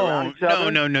can't be around each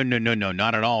other? No,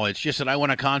 not at all. It's just that I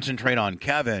want to concentrate on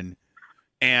Kevin.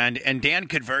 And Dan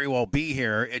could very well be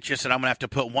here. It's just that I'm going to have to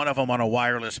put one of them on a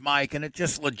wireless mic, and it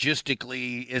just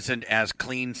logistically isn't as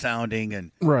clean sounding.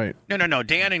 And right. No.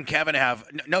 Dan and Kevin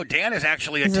Dan has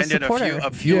actually attended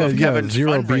a few of Kevin's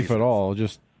zero fundraisers. beef at all.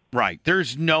 Just right.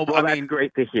 There's no. Well, that's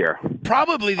great to hear.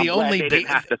 Probably the only. They didn't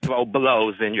have to throw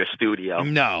blows in your studio.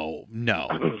 No.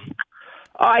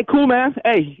 All right, cool, man.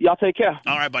 Hey, y'all take care.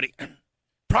 All right, buddy.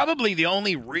 Probably the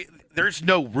only. There's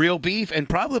no real beef, and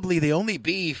probably the only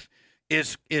beef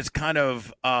is kind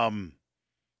of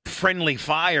friendly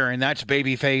fire, and that's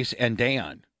Babyface and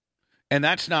Dan. And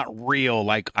that's not real,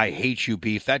 like, I hate you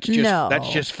beef. That's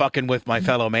just fucking with my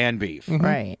fellow man beef. Mm-hmm.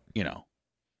 Right.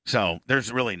 So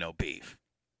there's really no beef.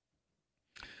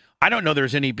 I don't know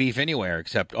there's any beef anywhere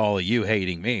except all of you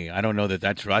hating me. I don't know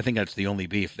I think that's the only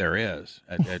beef there is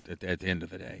at the end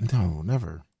of the day. No,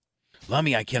 never.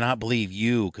 Lummy, I cannot believe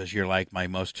you because you're like my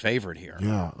most favorite here.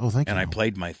 Yeah. Oh, thank you. And I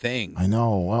played my thing. I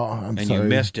know. Well, I'm sorry. And you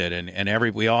missed it.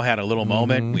 And we all had a little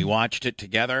moment. We watched it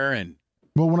together. And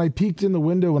well, when I peeked in the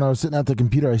window when I was sitting at the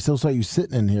computer, I still saw you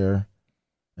sitting in here.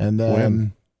 And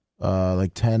then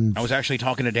like 10. I was actually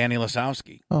talking to Danny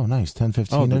Lasowski. Oh, nice.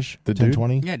 10:15-ish. The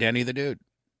 10:20. Yeah, Danny the dude.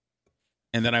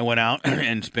 And then I went out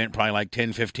and spent probably like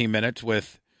 10, 15 minutes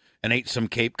and ate some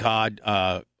Cape Cod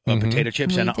potato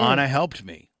chips. And Anna helped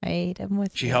me. I ate them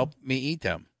with She helped me eat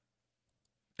them.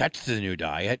 That's the new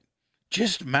diet.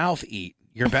 Just mouth eat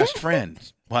your best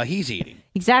friends while he's eating.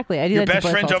 Exactly. I do your that best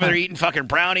friends over there eating fucking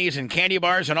brownies and candy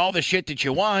bars and all the shit that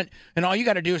you want. And all you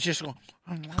got to do is just go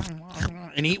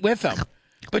and eat with them.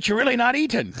 But you're really not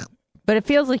eating. But it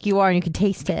feels like you are, and you can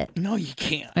taste it. No, you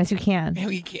can't. Yes, you can. No,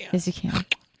 you can't. Yes, you can.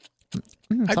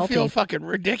 I feel fucking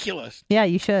ridiculous. Yeah,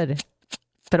 you should.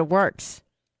 But it works.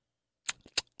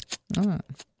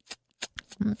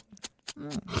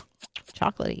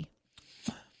 Chocolatey.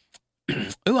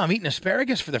 Ooh, I'm eating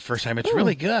asparagus for the first time. It's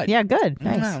really good. Yeah, good.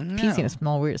 Nice. Pete's gonna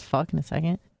smell weird as fuck in a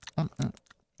second.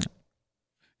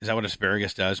 Is that what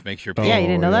asparagus does? Makes your yeah, you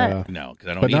didn't know that? No, because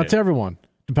I don't. But eat not it. to everyone.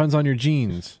 Depends on your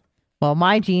genes. Well,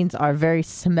 my genes are very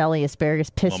smelly asparagus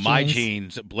piss Well, my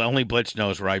genes, only Blitz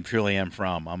knows where I truly am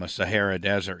from. I'm a Sahara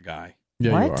Desert guy.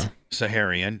 Yeah, what? You are.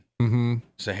 Saharian. Mm-hmm.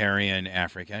 Saharan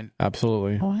African.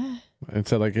 Absolutely. What?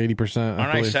 It's at like 80%.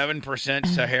 Aren't I 7%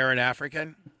 Saharan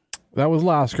African? That was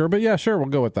Lasker, but yeah, sure, we'll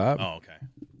go with that. Oh, okay.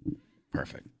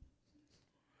 Perfect.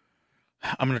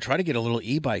 I'm going to try to get a little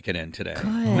e-biking in today. Good.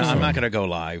 No, I'm not going to go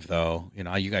live, though.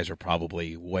 You guys are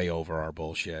probably way over our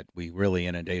bullshit. We really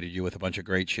inundated you with a bunch of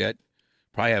great shit.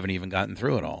 Probably haven't even gotten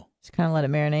through it all. Just kind of let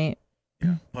it marinate.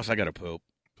 Yeah. Plus, I got to poop.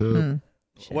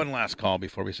 One last call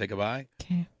before we say goodbye.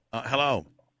 Okay. Hello.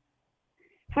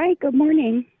 Hi, good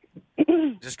morning.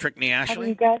 Is this Trickney How are Ashley?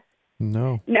 you guys?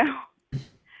 No.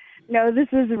 No, this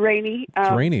is Rainey.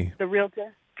 It's Rainey. The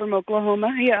realtor from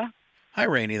Oklahoma. Yeah. Hi,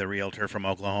 Rainey, the realtor from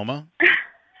Oklahoma.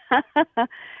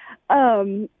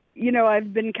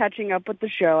 I've been catching up with the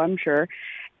show, I'm sure.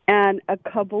 And a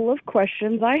couple of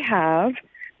questions I have.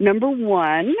 Number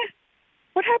one,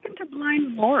 what happened to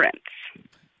Blind Lawrence?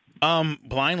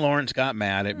 Blind Lawrence got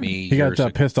mad at me. He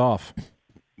got pissed off.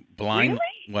 Blind. Really?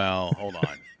 Well, hold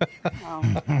on.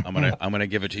 I'm gonna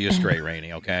give it to you straight,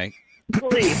 Rainey. Okay.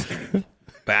 Please.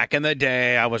 Back in the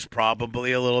day, I was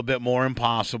probably a little bit more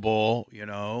impossible,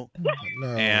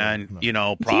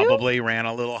 probably ran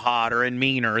a little hotter and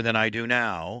meaner than I do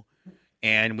now.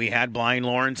 And we had Blind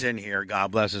Lawrence in here,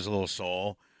 God bless his little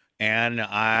soul, and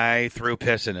I threw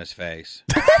piss in his face.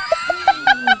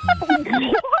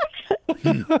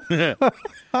 And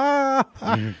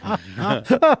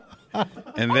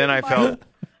then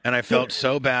I felt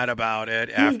so bad about it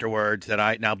afterwards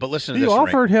but listen to this. You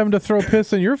offered him to throw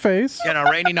piss in your face.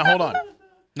 Rainey, now hold on.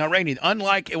 Now, Rainey,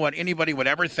 unlike what anybody would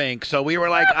ever think, so we were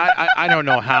like, I don't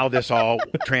know how this all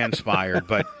transpired,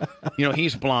 but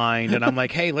he's blind, and I'm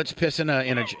like, hey, let's piss in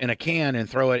a can and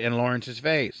throw it in Lawrence's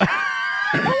face.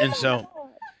 And so,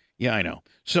 yeah, I know.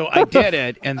 So I did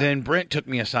it, and then Brent took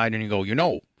me aside and he go,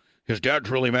 his dad's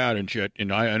really mad and shit,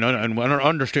 and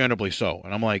understandably so.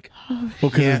 And I'm like, well,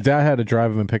 because his dad had to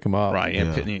drive him and pick him up, right?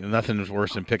 Yeah. And nothing was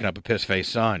worse than picking up a piss-faced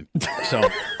son.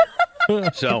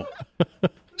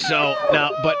 So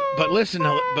now, but listen,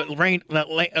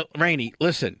 Rainey,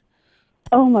 listen.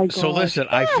 Oh my God. So listen,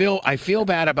 I feel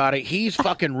bad about it. He's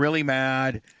fucking really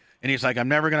mad, and he's like, I'm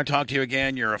never going to talk to you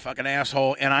again. You're a fucking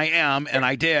asshole, and I am, and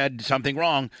I did something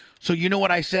wrong. So you know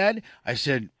what I said? I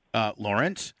said,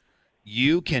 Lawrence,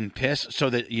 you can piss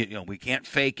so that we can't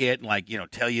fake it,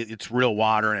 tell you it's real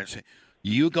water, and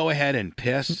you go ahead and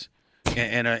piss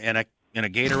in a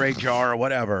Gatorade jar or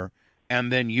whatever. And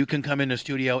then you can come in the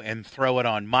studio and throw it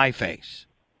on my face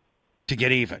to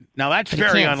get even. Now that's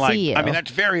very unlike. I mean,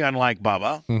 that's very unlike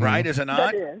Bubba, right? Is it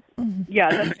not? That is.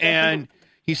 Yeah. And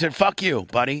he said, "Fuck you,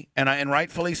 buddy," and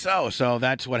rightfully so. So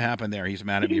that's what happened there. He's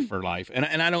mad at me for life,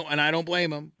 and I don't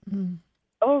blame him.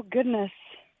 Oh goodness.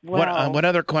 Wow. What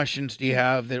other questions do you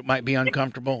have that might be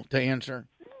uncomfortable to answer?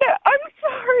 No, I'm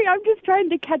sorry. I'm just trying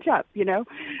to catch up.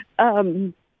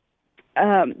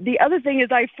 The other thing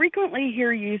is I frequently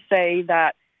hear you say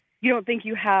that you don't think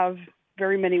you have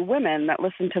very many women that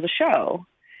listen to the show.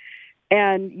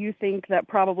 And you think that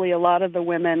probably a lot of the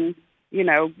women,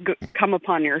 come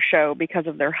upon your show because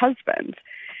of their husbands.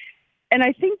 And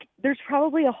I think there's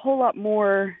probably a whole lot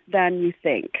more than you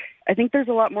think. I think there's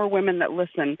a lot more women that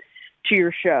listen to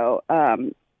your show.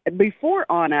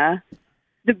 Before Anna,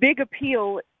 the big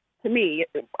appeal to me,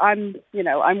 I'm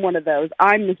one of those.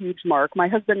 I'm the huge mark. My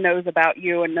husband knows about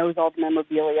you and knows all the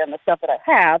memorabilia and the stuff that I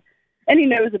have, and he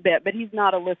knows a bit, but he's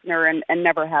not a listener and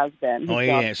never has been. Oh,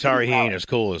 yeah. Sorry, he ain't as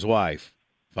cool as wife.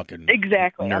 Fucking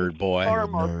exactly. Nerd boy.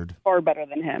 Far better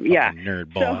than him. Fucking yeah.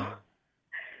 Nerd boy. So,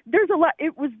 there's a lot.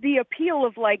 It was the appeal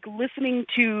of listening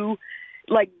to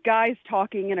guys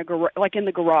talking in in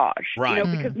the garage, right?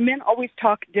 Because men always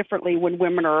talk differently when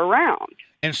women are around.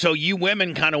 And so you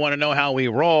women kind of want to know how we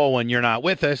roll when you're not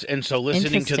with us, and so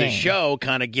listening to the show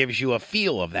kind of gives you a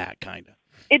feel of that kind of.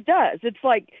 It does. It's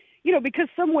because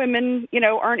some women,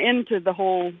 aren't into the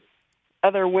whole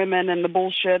other women and the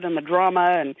bullshit and the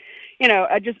drama, and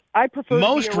I prefer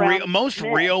most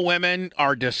real women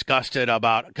are disgusted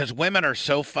about, because women are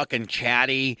so fucking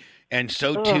chatty and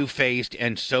so two-faced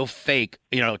and so fake,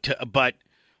 but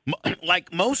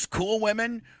most cool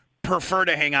women prefer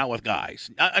to hang out with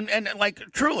guys and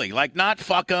truly, not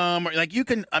fuck them. You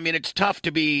can, it's tough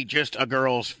to be just a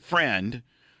girl's friend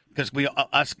because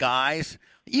us guys,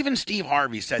 even Steve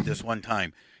Harvey said this one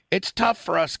time. It's tough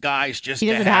for us guys just he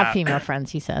doesn't have female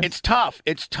friends, he says. It's tough.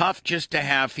 It's tough just to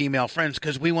have female friends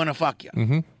because we want to fuck you.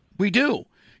 Mm-hmm. We do.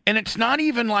 And it's not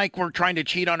even like we're trying to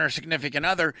cheat on our significant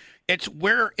other. It's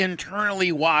we're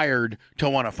internally wired to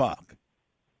want to fuck.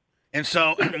 And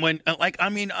so when,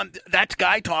 that's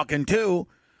guy talking too.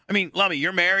 Lummy,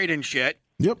 you're married and shit.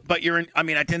 Yep. But at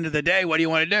the end of the day, what do you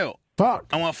want to do? Fuck.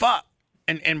 I want to fuck.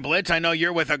 And Blitz, I know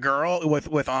you're with a girl,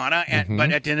 with Anna,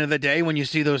 but at the end of the day, when you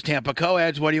see those Tampa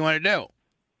co-eds, what do you want to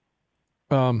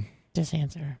do? Just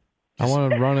answer. I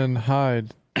want to run and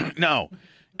hide. No.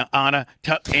 Anna,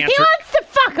 answer. He wants to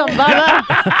fuck them, Bubba.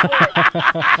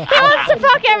 He wants to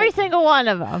fuck every single one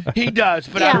of them. He does,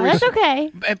 but that's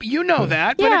okay. You know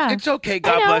that, but yeah. it's okay.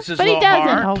 God bless his but little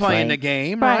heart, hopefully. playing the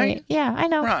game, right? Yeah, I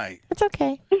know. Right. It's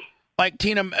okay. Like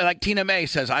Tina May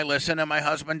says, I listen and my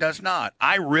husband does not.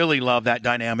 I really love that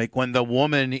dynamic when the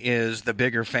woman is the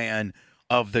bigger fan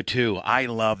of the two. I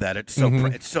love that. It's so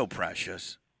it's so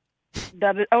precious.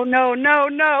 That is, oh,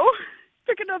 no.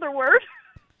 Pick another word.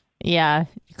 Yeah,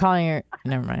 calling her.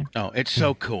 Never mind. Oh, it's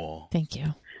so cool. Thank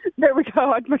you. There we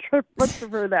go. I'd much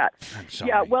prefer that. I'm sorry.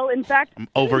 Yeah, well, in fact... I'm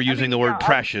overusing the word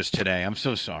precious today. I'm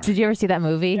so sorry. Did you ever see that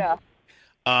movie?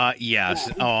 Yeah.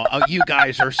 Yes. Oh, you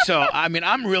guys are so... I mean,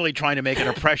 I'm really trying to make it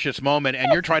a precious moment,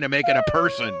 and you're trying to make it a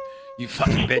person. You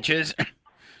fucking bitches.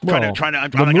 Well, I'm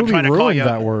the movie trying to call ruined you...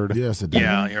 that word. Yes, it did.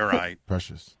 Yeah, you're right.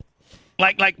 Precious.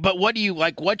 But what do you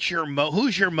like? What's your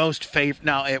who's your most favorite?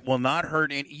 Now it will not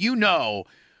hurt any.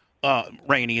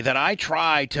 Rainey, that I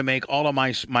try to make all of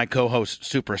my co-hosts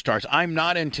superstars. I'm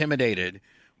not intimidated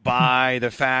by the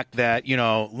fact that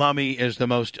Lummy is the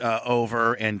most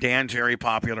over, and Dan's very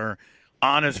popular,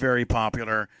 Anna's very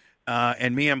popular,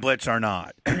 and me and Blitz are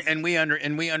not, and we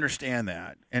understand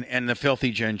that, and the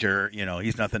filthy ginger,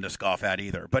 he's nothing to scoff at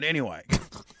either. But anyway.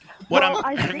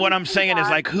 What I'm saying is,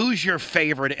 like, who's your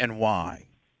favorite and why?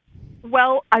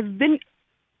 Well,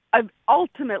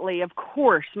 ultimately, of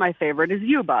course, my favorite is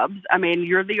you, Bubs. I mean,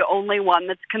 you're the only one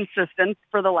that's consistent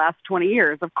for the last 20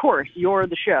 years. Of course, you're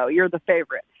the show. You're the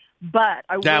favorite. But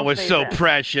that was so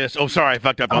precious. Oh, sorry, I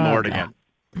fucked up on the word again.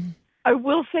 I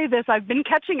will say this. I've been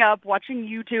catching up, watching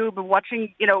YouTube and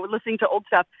watching, listening to old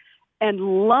stuff,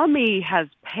 and Lummy has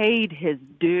paid his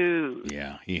dues.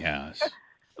 Yeah, he has.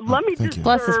 Lummy deserves...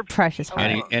 Bless his precious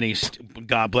heart. And he's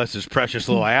God bless his precious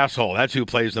little asshole. That's who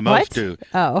plays the most dues.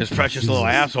 Oh. His precious little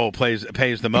asshole pays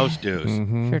the most dues.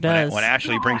 Sure does. When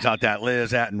Ashley brings out that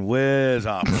Liz and whiz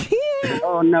opera.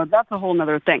 Oh, no, that's a whole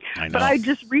other thing. I know. But I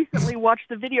just recently watched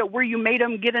the video where you made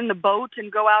him get in the boat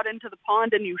and go out into the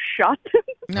pond and you shot him.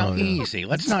 No, easy.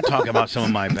 Let's not talk about some of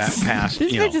my past.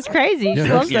 This bitch is crazy. She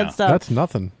loves that stuff. That's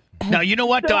nothing. Now, you know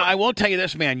what, though? I will tell you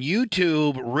this, man.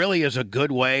 YouTube really is a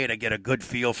good way to get a good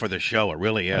feel for the show. It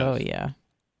really is. Oh, yeah.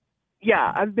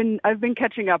 Yeah, I've been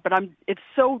catching up, but I've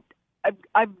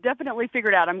definitely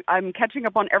figured out I'm catching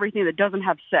up on everything that doesn't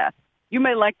have Seth. You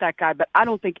may like that guy, but I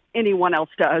don't think anyone else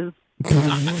does.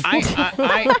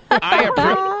 I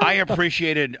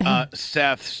appreciated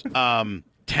Seth's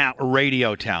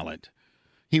radio talent.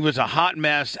 He was a hot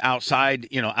mess outside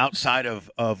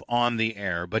of on the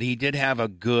air, but he did have a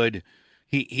good.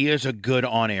 He is a good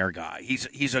on air guy.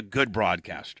 He's a good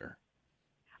broadcaster.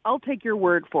 I'll take your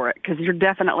word for it because you're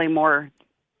definitely more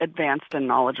advanced and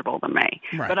knowledgeable than me.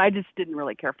 Right. But I just didn't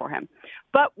really care for him.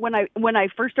 But when I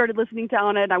first started listening to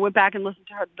Anna, and I went back and listened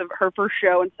to her first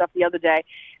show and stuff the other day,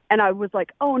 and I was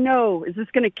like, oh no, is this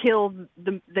going to kill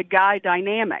the guy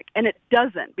dynamic? And it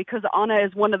doesn't, because Anna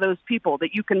is one of those people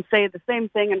that you can say the same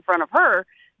thing in front of her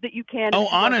that you can. Oh,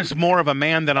 Anna's more of a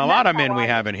man than a lot of men we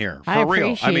have in here. For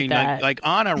real. I mean, like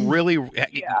Anna really,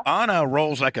 Anna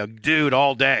rolls like a dude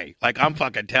all day. Like, I'm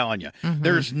fucking telling you. Mm-hmm.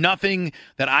 There's nothing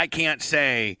that I can't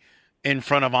say in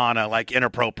front of Anna, like,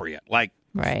 inappropriate. Like,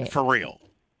 for real.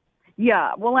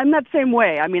 Yeah, well, I'm that same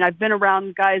way. I mean, I've been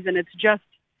around guys, and it's just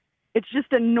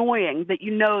annoying that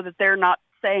that they're not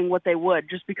saying what they would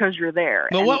just because you're there.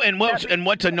 Well,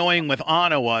 what's annoying with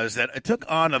Anna was that it took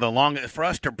Anna the longest for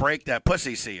us to break that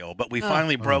pussy seal, but we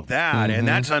finally broke that, and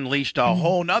that's unleashed a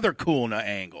whole nother cool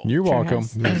angle. You're welcome.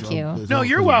 Thank you. No,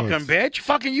 you're welcome, bitch.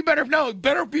 Fucking, you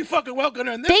better be fucking welcome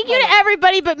in this. Thank you to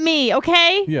everybody but me,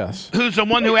 okay? Yes. Who's the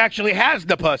one who actually has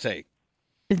the pussy?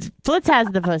 Blitz has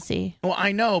the pussy. Well,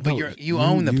 I know, but you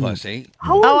own the pussy.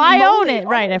 Oh, I own it.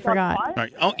 Right, I forgot.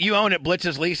 Right. Oh, you own it. Blitz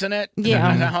is leasing it?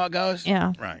 Yeah. Is that how it goes?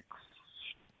 Yeah. Right.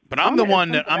 But I'm the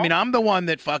one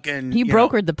that fucking... You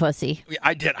brokered the pussy.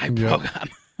 I did. I broke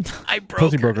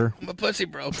Pussy broker. I'm a pussy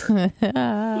broker.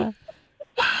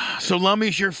 So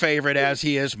Lummy's your favorite, as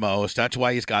he is most. That's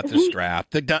why he's got the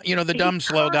strap. The dumb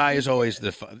slow guy is always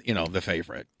the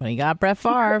favorite. Well, he got Brett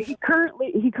Favre. He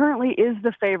currently is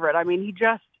the favorite. I mean, he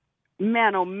just,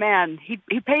 man, oh man, he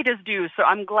paid his dues. So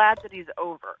I'm glad that he's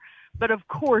over. But of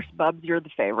course, Bubs, you're the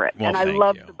favorite, well, and I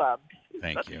love the Bubs.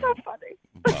 Thank you. So funny.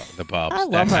 The Bubs. I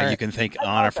love That's her. how you can thank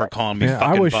Anna for calling me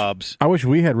fucking Bubs. I wish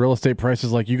we had real estate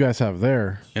prices like you guys have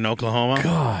there in Oklahoma.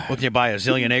 God, would you buy a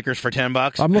zillion acres for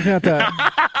 $10? I'm looking at that.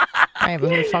 Right, but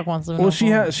who the fuck wants to live in Well, she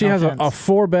has a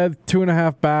 4-bed,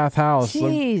 2.5 bath house.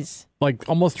 Jeez. Like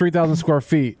almost 3,000 square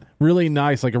feet. Really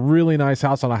nice, like a really nice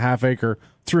house on a half acre.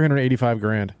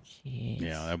 $385,000. Jeez.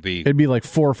 Yeah, it'd be like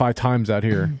 4 or 5 times out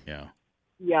here. Yeah.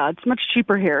 Yeah, it's much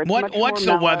cheaper here. What's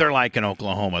the weather like in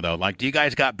Oklahoma though? Like, do you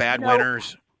guys got bad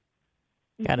winters?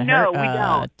 Gotta no, hurt we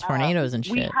don't. tornadoes and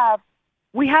shit.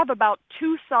 We have about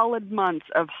 2 solid months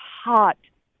of hot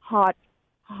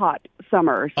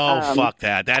summers. Oh, fuck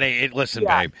that. That ain't. Listen,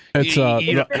 babe. It's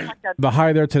the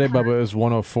high there today, Bubba, is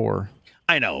 104.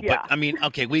 I know, but I mean,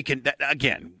 okay, we can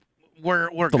again. we're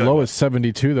The good. low is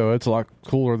 72 though. It's a lot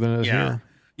cooler than it is here.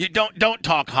 You don't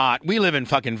talk hot. We live in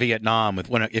fucking Vietnam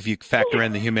if you factor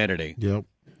in the humidity. Yep.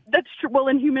 That's true. Well,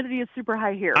 and humidity is super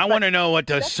high here. I want to know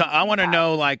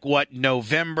like what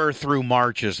November through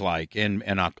March is like in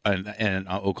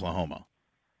Oklahoma.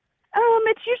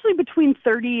 It's usually between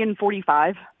 30 and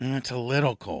 45. It's a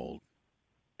little cold.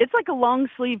 It's like a long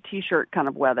sleeve T-shirt kind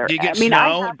of weather. Do you get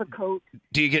snow? I have a coat.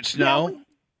 Do you get snow? Yeah,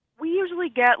 we usually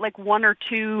get like one or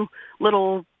two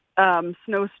little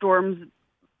snowstorms,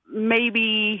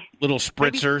 maybe little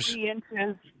spritzers.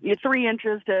 3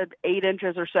 inches to 8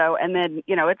 inches or so, and then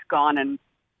it's gone in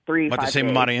 3. What, 5 the same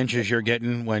days. amount of inches you're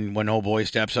getting when old boy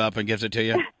steps up and gives it to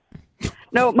you?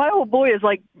 No, my old boy is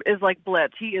like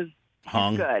Blitz. He's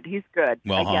good. He's good.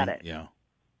 Well, I get it. Yeah.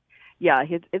 Yeah,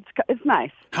 it's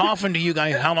nice. How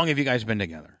long have you guys been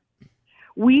together?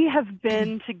 We have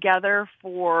been together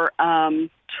for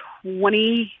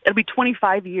 20. It'll be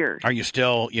 25 years. Are you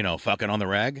still fucking on the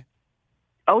reg?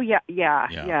 Oh yeah.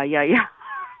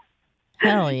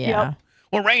 Hell yeah. Yep.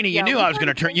 Well, Rainey, you knew I was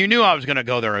going to You knew I was going to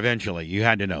go there eventually. You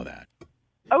had to know that.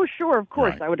 Oh, sure, of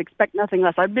course. Right. I would expect nothing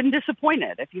less. I've been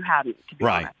disappointed if you hadn't, to be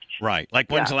honest. Right. Like,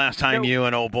 when's the last time you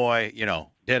and old boy,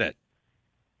 did it?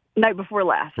 Night before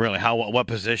last. Really? What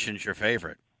position's your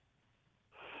favorite?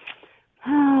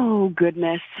 Oh,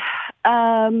 goodness.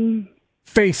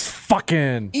 Face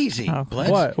fucking. Easy.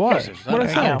 Blitz. What? Jesus, What did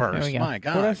I say? outburst. My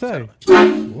God. What did I say?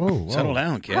 Whoa. Settle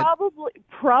down, kid.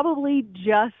 Probably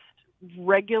just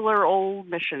regular old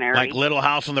missionary. Like Little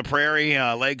House on the Prairie,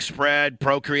 legs spread,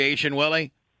 procreation,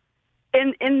 Willie?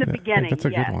 In the beginning, that's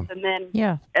a yes. good one. And then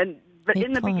but A+.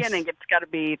 in the beginning it's got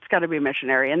to be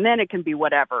missionary, and then it can be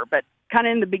whatever. But kind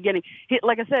of in the beginning,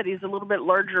 like I said, he's a little bit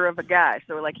larger of a guy,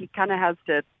 so like he kind of has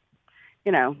to,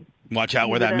 Watch out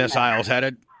where that missile's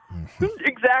headed.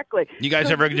 Exactly. You guys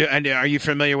ever do? And are you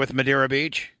familiar with Madeira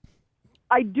Beach?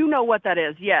 I do know what that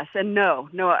is. Yes, and no.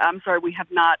 I'm sorry, we have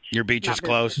not. Your beach is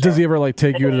close. Does he ever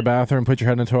take you to the bathroom, put your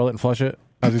head in the toilet, and flush it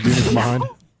as he's doing it from behind?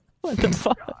 What the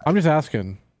fuck? I'm just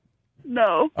asking.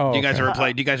 No. Oh, Do you guys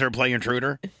ever play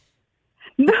Intruder?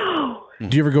 No.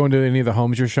 Do you ever go into any of the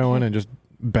homes you're showing and just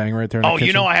bang right there in the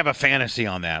kitchen? I have a fantasy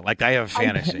on that. Like, I have a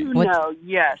fantasy. I do know.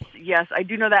 Yes, I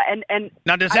do know that. And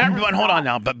Now, does that? Hold on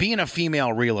now. But being a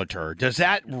female realtor, does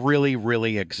that really,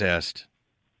 really exist?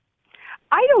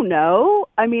 I don't know.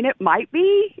 I mean, it might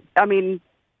be. I mean,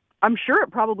 I'm sure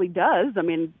it probably does. I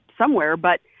mean, somewhere.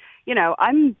 But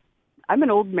I'm an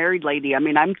old married lady. I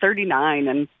mean, I'm 39,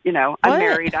 and I'm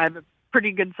married. I have a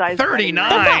pretty good size.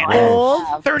 39.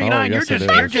 Old. 39. yes, You're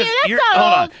it is.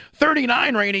 hold on.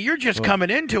 39, Rainey. You're just coming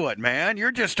into it, man.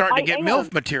 You're just starting to get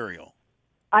MILF material.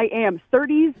 I am.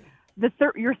 30s.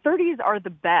 Your 30s are the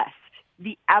best.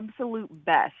 The absolute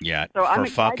best. Yeah. So I'm for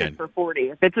excited fucking. for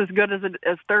 40. If it's as good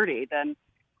as 30, then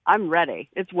I'm ready.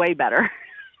 It's way better.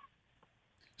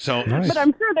 So, Nice. But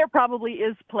I'm sure there probably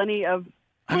is plenty of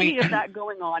that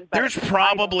going on. But there's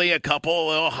probably a couple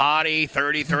little hottie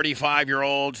 30,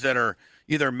 35-year-olds that are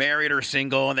either married or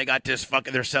single, and they got this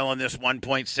they're selling this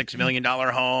 $1.6 million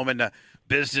home, and the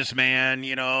businessman,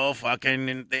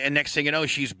 and next thing you know,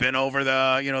 she's been over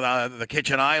the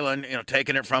kitchen island,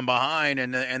 taking it from behind,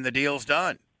 and the deal's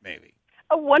done, maybe.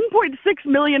 A $1.6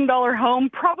 million home,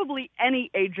 probably any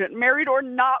agent, married or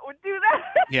not, would do that.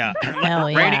 Yeah. Hell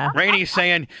yeah. Rainey's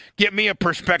saying, get me a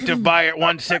prospective buyer at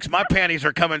 1.6. My panties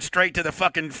are coming straight to the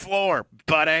fucking floor,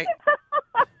 buddy.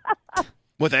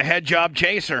 With a head job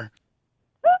chaser.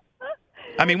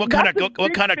 I mean, what kind of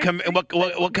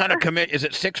commit? Is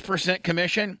it 6%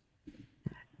 commission?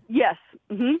 Yes.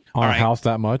 Mm-hmm. On a house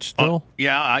that much still?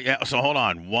 Yeah. So hold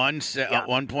on.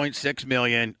 1.6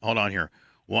 million. Hold on here.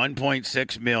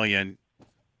 1.6 million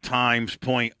times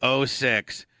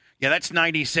 0.06. Yeah, that's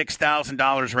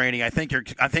 $96,000, Rainey. I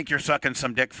think you're sucking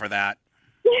some dick for that.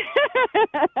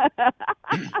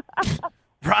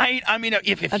 Right? I mean,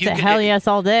 if That's you a hell yes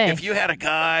all day. If you had a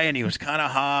guy and he was kind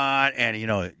of hot and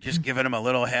just giving him a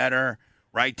little header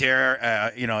right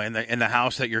there, in the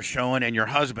house that you're showing, and your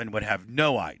husband would have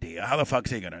no idea. How the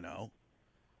fuck's he gonna know?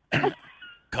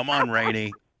 Come on,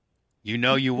 Rainey. You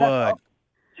know you would.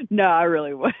 No, I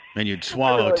really would. And you'd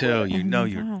swallow too. You know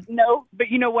you. No, but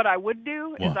you know what I would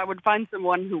do is I would find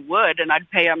someone who would, and I'd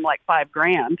pay him like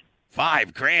 $5,000.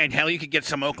 $5,000. Hell, you could get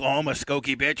some Oklahoma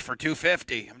Skokie bitch for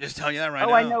 $250. I'm just telling you that right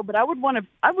now. Oh, I know, but I would want to.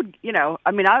 I would,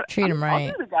 treat him right.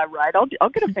 I'll do the guy right. I'll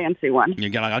get a fancy one.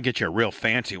 I'll get you a real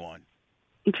fancy one.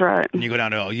 That's right. And you go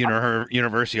down to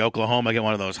University of Oklahoma, get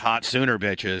one of those hot Sooner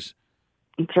bitches.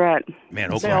 That's right. Man,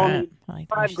 They all Oklahoma. need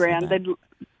 $5,000.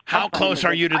 How close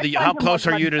are you to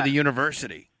the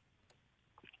university?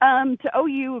 To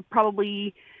OU,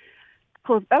 probably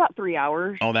close about 3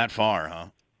 hours. Oh, that far, huh?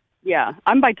 Yeah,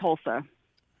 I'm by Tulsa.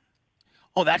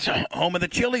 Oh, that's home of the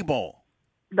Chili Bowl.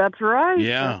 That's right.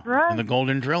 Yeah, That's right. and the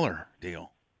Golden Driller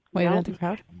deal. Wait, at the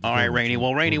crowd? All right, Rainey.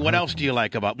 Well, Rainey, what else do you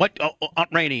like about what?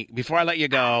 Rainey, before I let you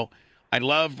go, I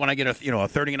love when I get a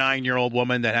 39-year-old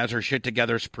woman that has her shit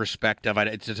together's perspective.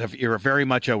 You're very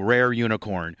much a rare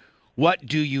unicorn. What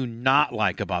do you not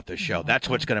like about the show? That's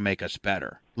what's going to make us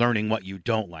better. Learning what you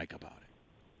don't like about it.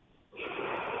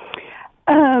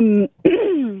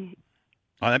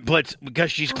 Blitz,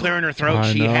 because she's clearing her throat.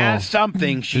 She has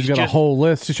something. She's got a whole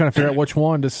list. She's trying to figure out which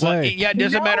one to say. Well, yeah, it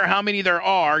doesn't matter how many there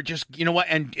are. Just, you know what,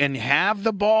 and have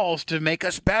the balls to make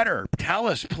us better. Tell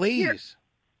us, please. Here,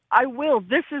 I will.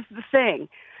 This is the thing.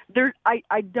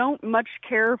 I don't much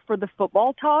care for the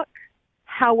football talk.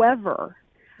 However,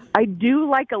 I do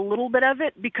like a little bit of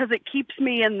it because it keeps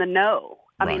me in the know.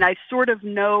 I mean, I sort of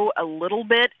know a little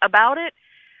bit about it.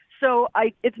 So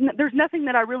there's nothing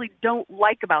that I really don't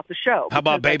like about the show. How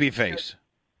about Babyface?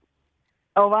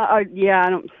 Yeah, I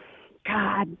don't.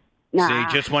 God, nah. See,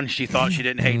 just when she thought she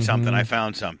didn't hate something, I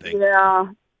found something.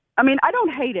 Yeah, I mean, I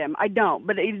don't hate him. I don't,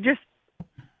 but it just.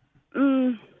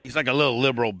 He's like a little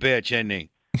liberal bitch, isn't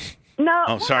he? No.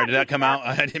 Oh, sorry. Did that come out?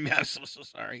 I didn't. I'm so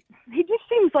sorry. He just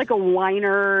seems like a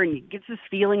whiner, and he gets his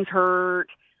feelings hurt.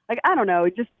 Like, I don't know.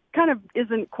 It just kind of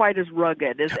isn't quite as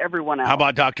rugged as everyone else. How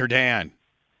about Dr. Dan?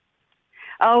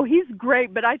 Oh, he's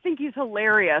great, but I think he's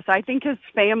hilarious. I think his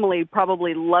family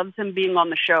probably loves him being on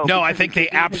the show. No, I think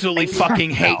they absolutely fucking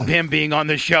hate him being on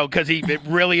the show because it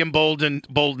really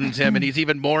emboldens him, and he's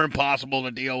even more impossible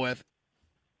to deal with.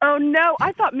 Oh no!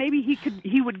 I thought maybe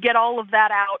he would get all of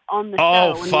that out on the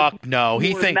show. Oh fuck no!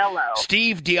 He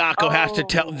Steve Diaco has to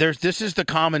tell. This is the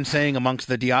common saying amongst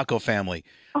the Diaco family,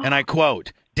 and I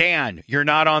quote: "Dan, you're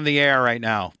not on the air right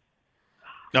now."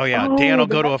 Oh, yeah. Dan will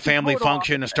go to a family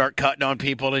function and start cutting on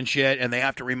people and shit, and they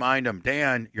have to remind him,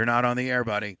 Dan, you're not on the air,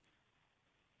 buddy.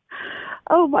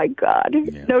 Oh, my God.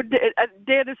 Yeah. No,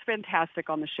 Dan is fantastic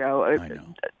on the show. I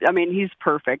know. I mean, he's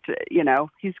perfect.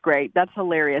 He's great. That's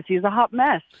hilarious. He's a hot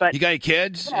mess. But you got any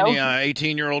kids? Any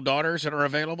 18-year-old daughters that are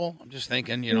available? I'm just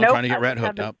thinking, trying to get Red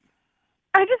hooked up.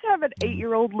 I just have an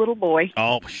 8-year-old little boy.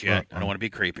 Oh, shit. I don't want to be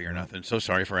creepy or nothing. So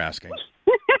sorry for asking.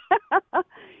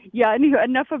 Yeah,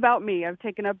 enough about me. I've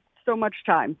taken up so much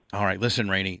time. All right, listen,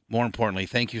 Rainey, more importantly,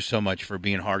 thank you so much for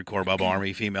being hardcore Bubba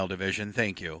Army Female Division.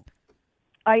 Thank you.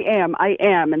 I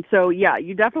am. And so, yeah,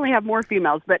 you definitely have more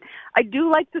females. But I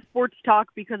do like the sports talk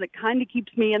because it kind of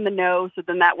keeps me in the know. So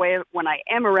then that way, when I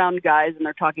am around guys and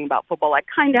they're talking about football, I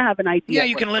kind of have an idea. Yeah,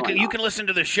 you can listen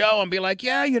to the show and be like,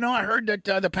 yeah, I heard that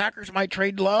the Packers might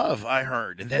trade Love. I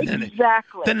heard. And then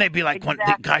exactly. Then they'd be like,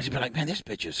 the guys would be like, man, this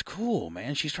bitch is cool,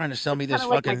 man. She's trying to sell me this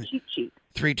fucking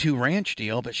 3-2 ranch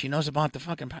deal, but she knows about the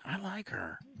fucking. I like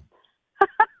her.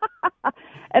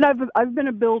 And I've been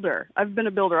a builder. I've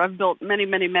built many,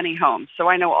 many, many homes, so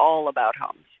I know all about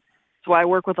homes. So I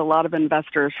work with a lot of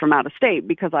investors from out of state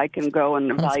because I can go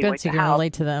and evaluate that's good, so you can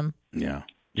relate to them. Yeah.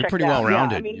 You're pretty well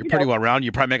rounded. Yeah, you're pretty well rounded.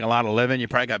 You probably make a lot of living. You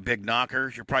probably got big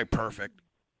knockers. You're probably perfect.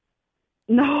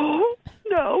 No.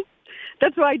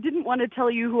 That's why I didn't want to tell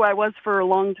you who I was for a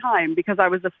long time because I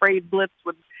was afraid Blitz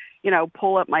would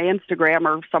pull up my Instagram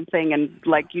or something and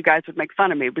you guys would make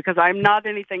fun of me because I'm not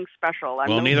anything special.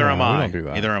 Neither am I. We don't do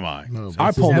that. Neither am I. No,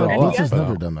 I pulled it all up. He's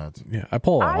never done that. Yeah, I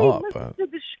pull it all up.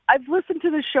 I've listened to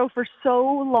this show for so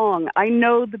long. I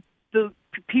know the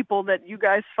people that you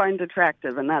guys find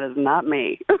attractive, and that is not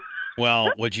me.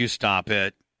 Well, would you stop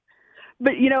it?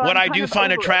 But what I do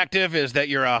find attractive is that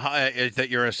you're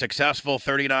a successful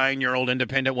 39-year-old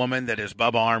independent woman that is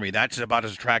Bubba Army. That's about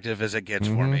as attractive as it gets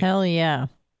for me. Hell yeah.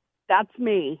 That's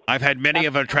me. I've had many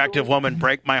of an attractive woman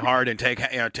break my heart and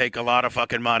take a lot of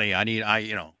fucking money. I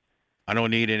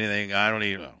don't need anything. I don't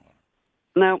need.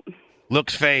 No.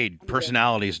 Looks fade.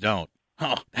 Personalities don't.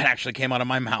 Oh, that actually came out of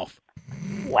my mouth.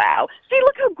 Wow. See,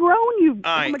 look how grown you've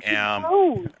I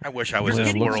am. I wish I was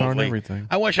this worldly.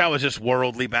 I wish I was this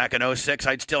worldly back in 06.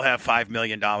 I'd still have $5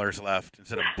 million left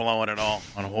instead of blowing it all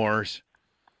on whores.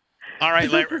 All right,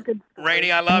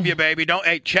 Rainey, I love you, baby.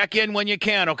 Check in when you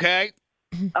can, okay?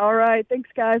 All right. Thanks,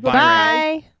 guys.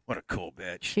 Bye. What a cool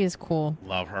bitch. She is cool.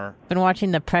 Love her. Been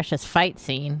watching the Precious fight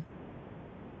scene.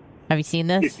 Have you seen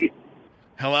this?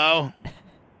 Hello?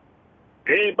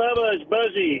 Hey, Bubba, it's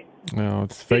Buzzy. No,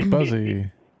 it's fake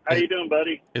Buzzy. How you doing,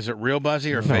 buddy? Is it real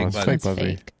Buzzy or fake Buzzy? Fake Buzzy.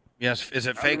 Fake. Yes, is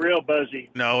it fake? I'm real Buzzy.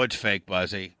 No, it's fake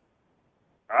Buzzy.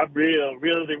 I'm real,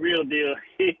 the real deal.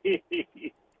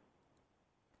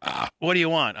 What do you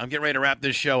want? I'm getting ready to wrap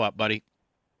this show up, buddy.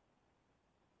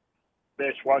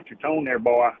 Best watch your tone there,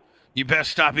 boy. You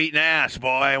best stop eating ass,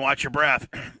 boy, and watch your breath.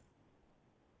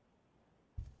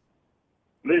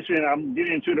 Listen, I'm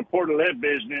getting into the portalette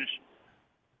business.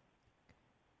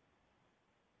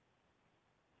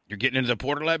 You're getting into the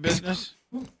portalette business?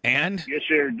 And? Yes,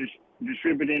 sir.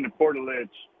 Distributing the portalettes.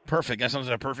 Perfect. That sounds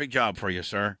like a perfect job for you,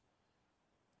 sir.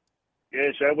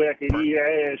 Yes, that way I can eat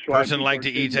ass. Person like to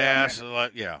eat ass.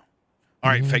 Yeah. All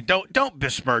right, Fake. Don't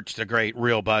besmirch the great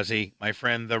Real Buzzy, my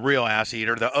friend, the real ass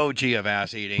eater, the OG of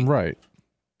ass eating. Right.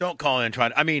 Don't call in and try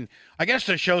to. I mean, I guess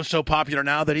the show's so popular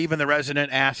now that even the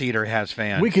resident ass eater has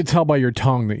fans. We could tell by your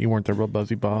tongue that you weren't the Real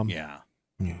Buzzy Bob. Yeah.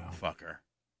 Fucker.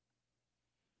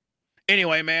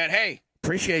 Anyway, man, hey,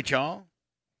 appreciate y'all.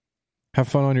 Have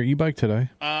fun on your e-bike today.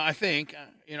 I think, I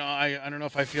don't know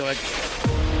if I feel like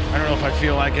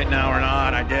it now or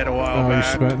not. I did a while back.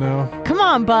 You spent now? Come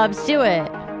on, Bubs, do it.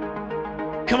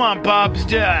 Come on, Bubs,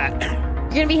 do it. You're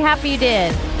going to be happy you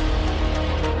did.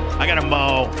 I got to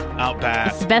mow out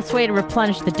back. It's the best way to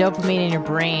replenish the dopamine in your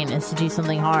brain is to do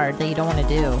something hard that you don't want to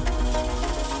do.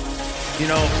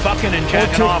 Fucking and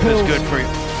jacking off is good for you.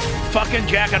 Fucking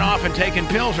jacking off and taking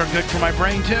pills are good for my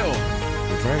brain, too.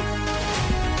 That's right.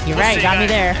 You're right. Got me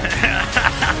there.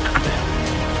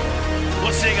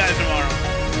 We'll see you guys tomorrow.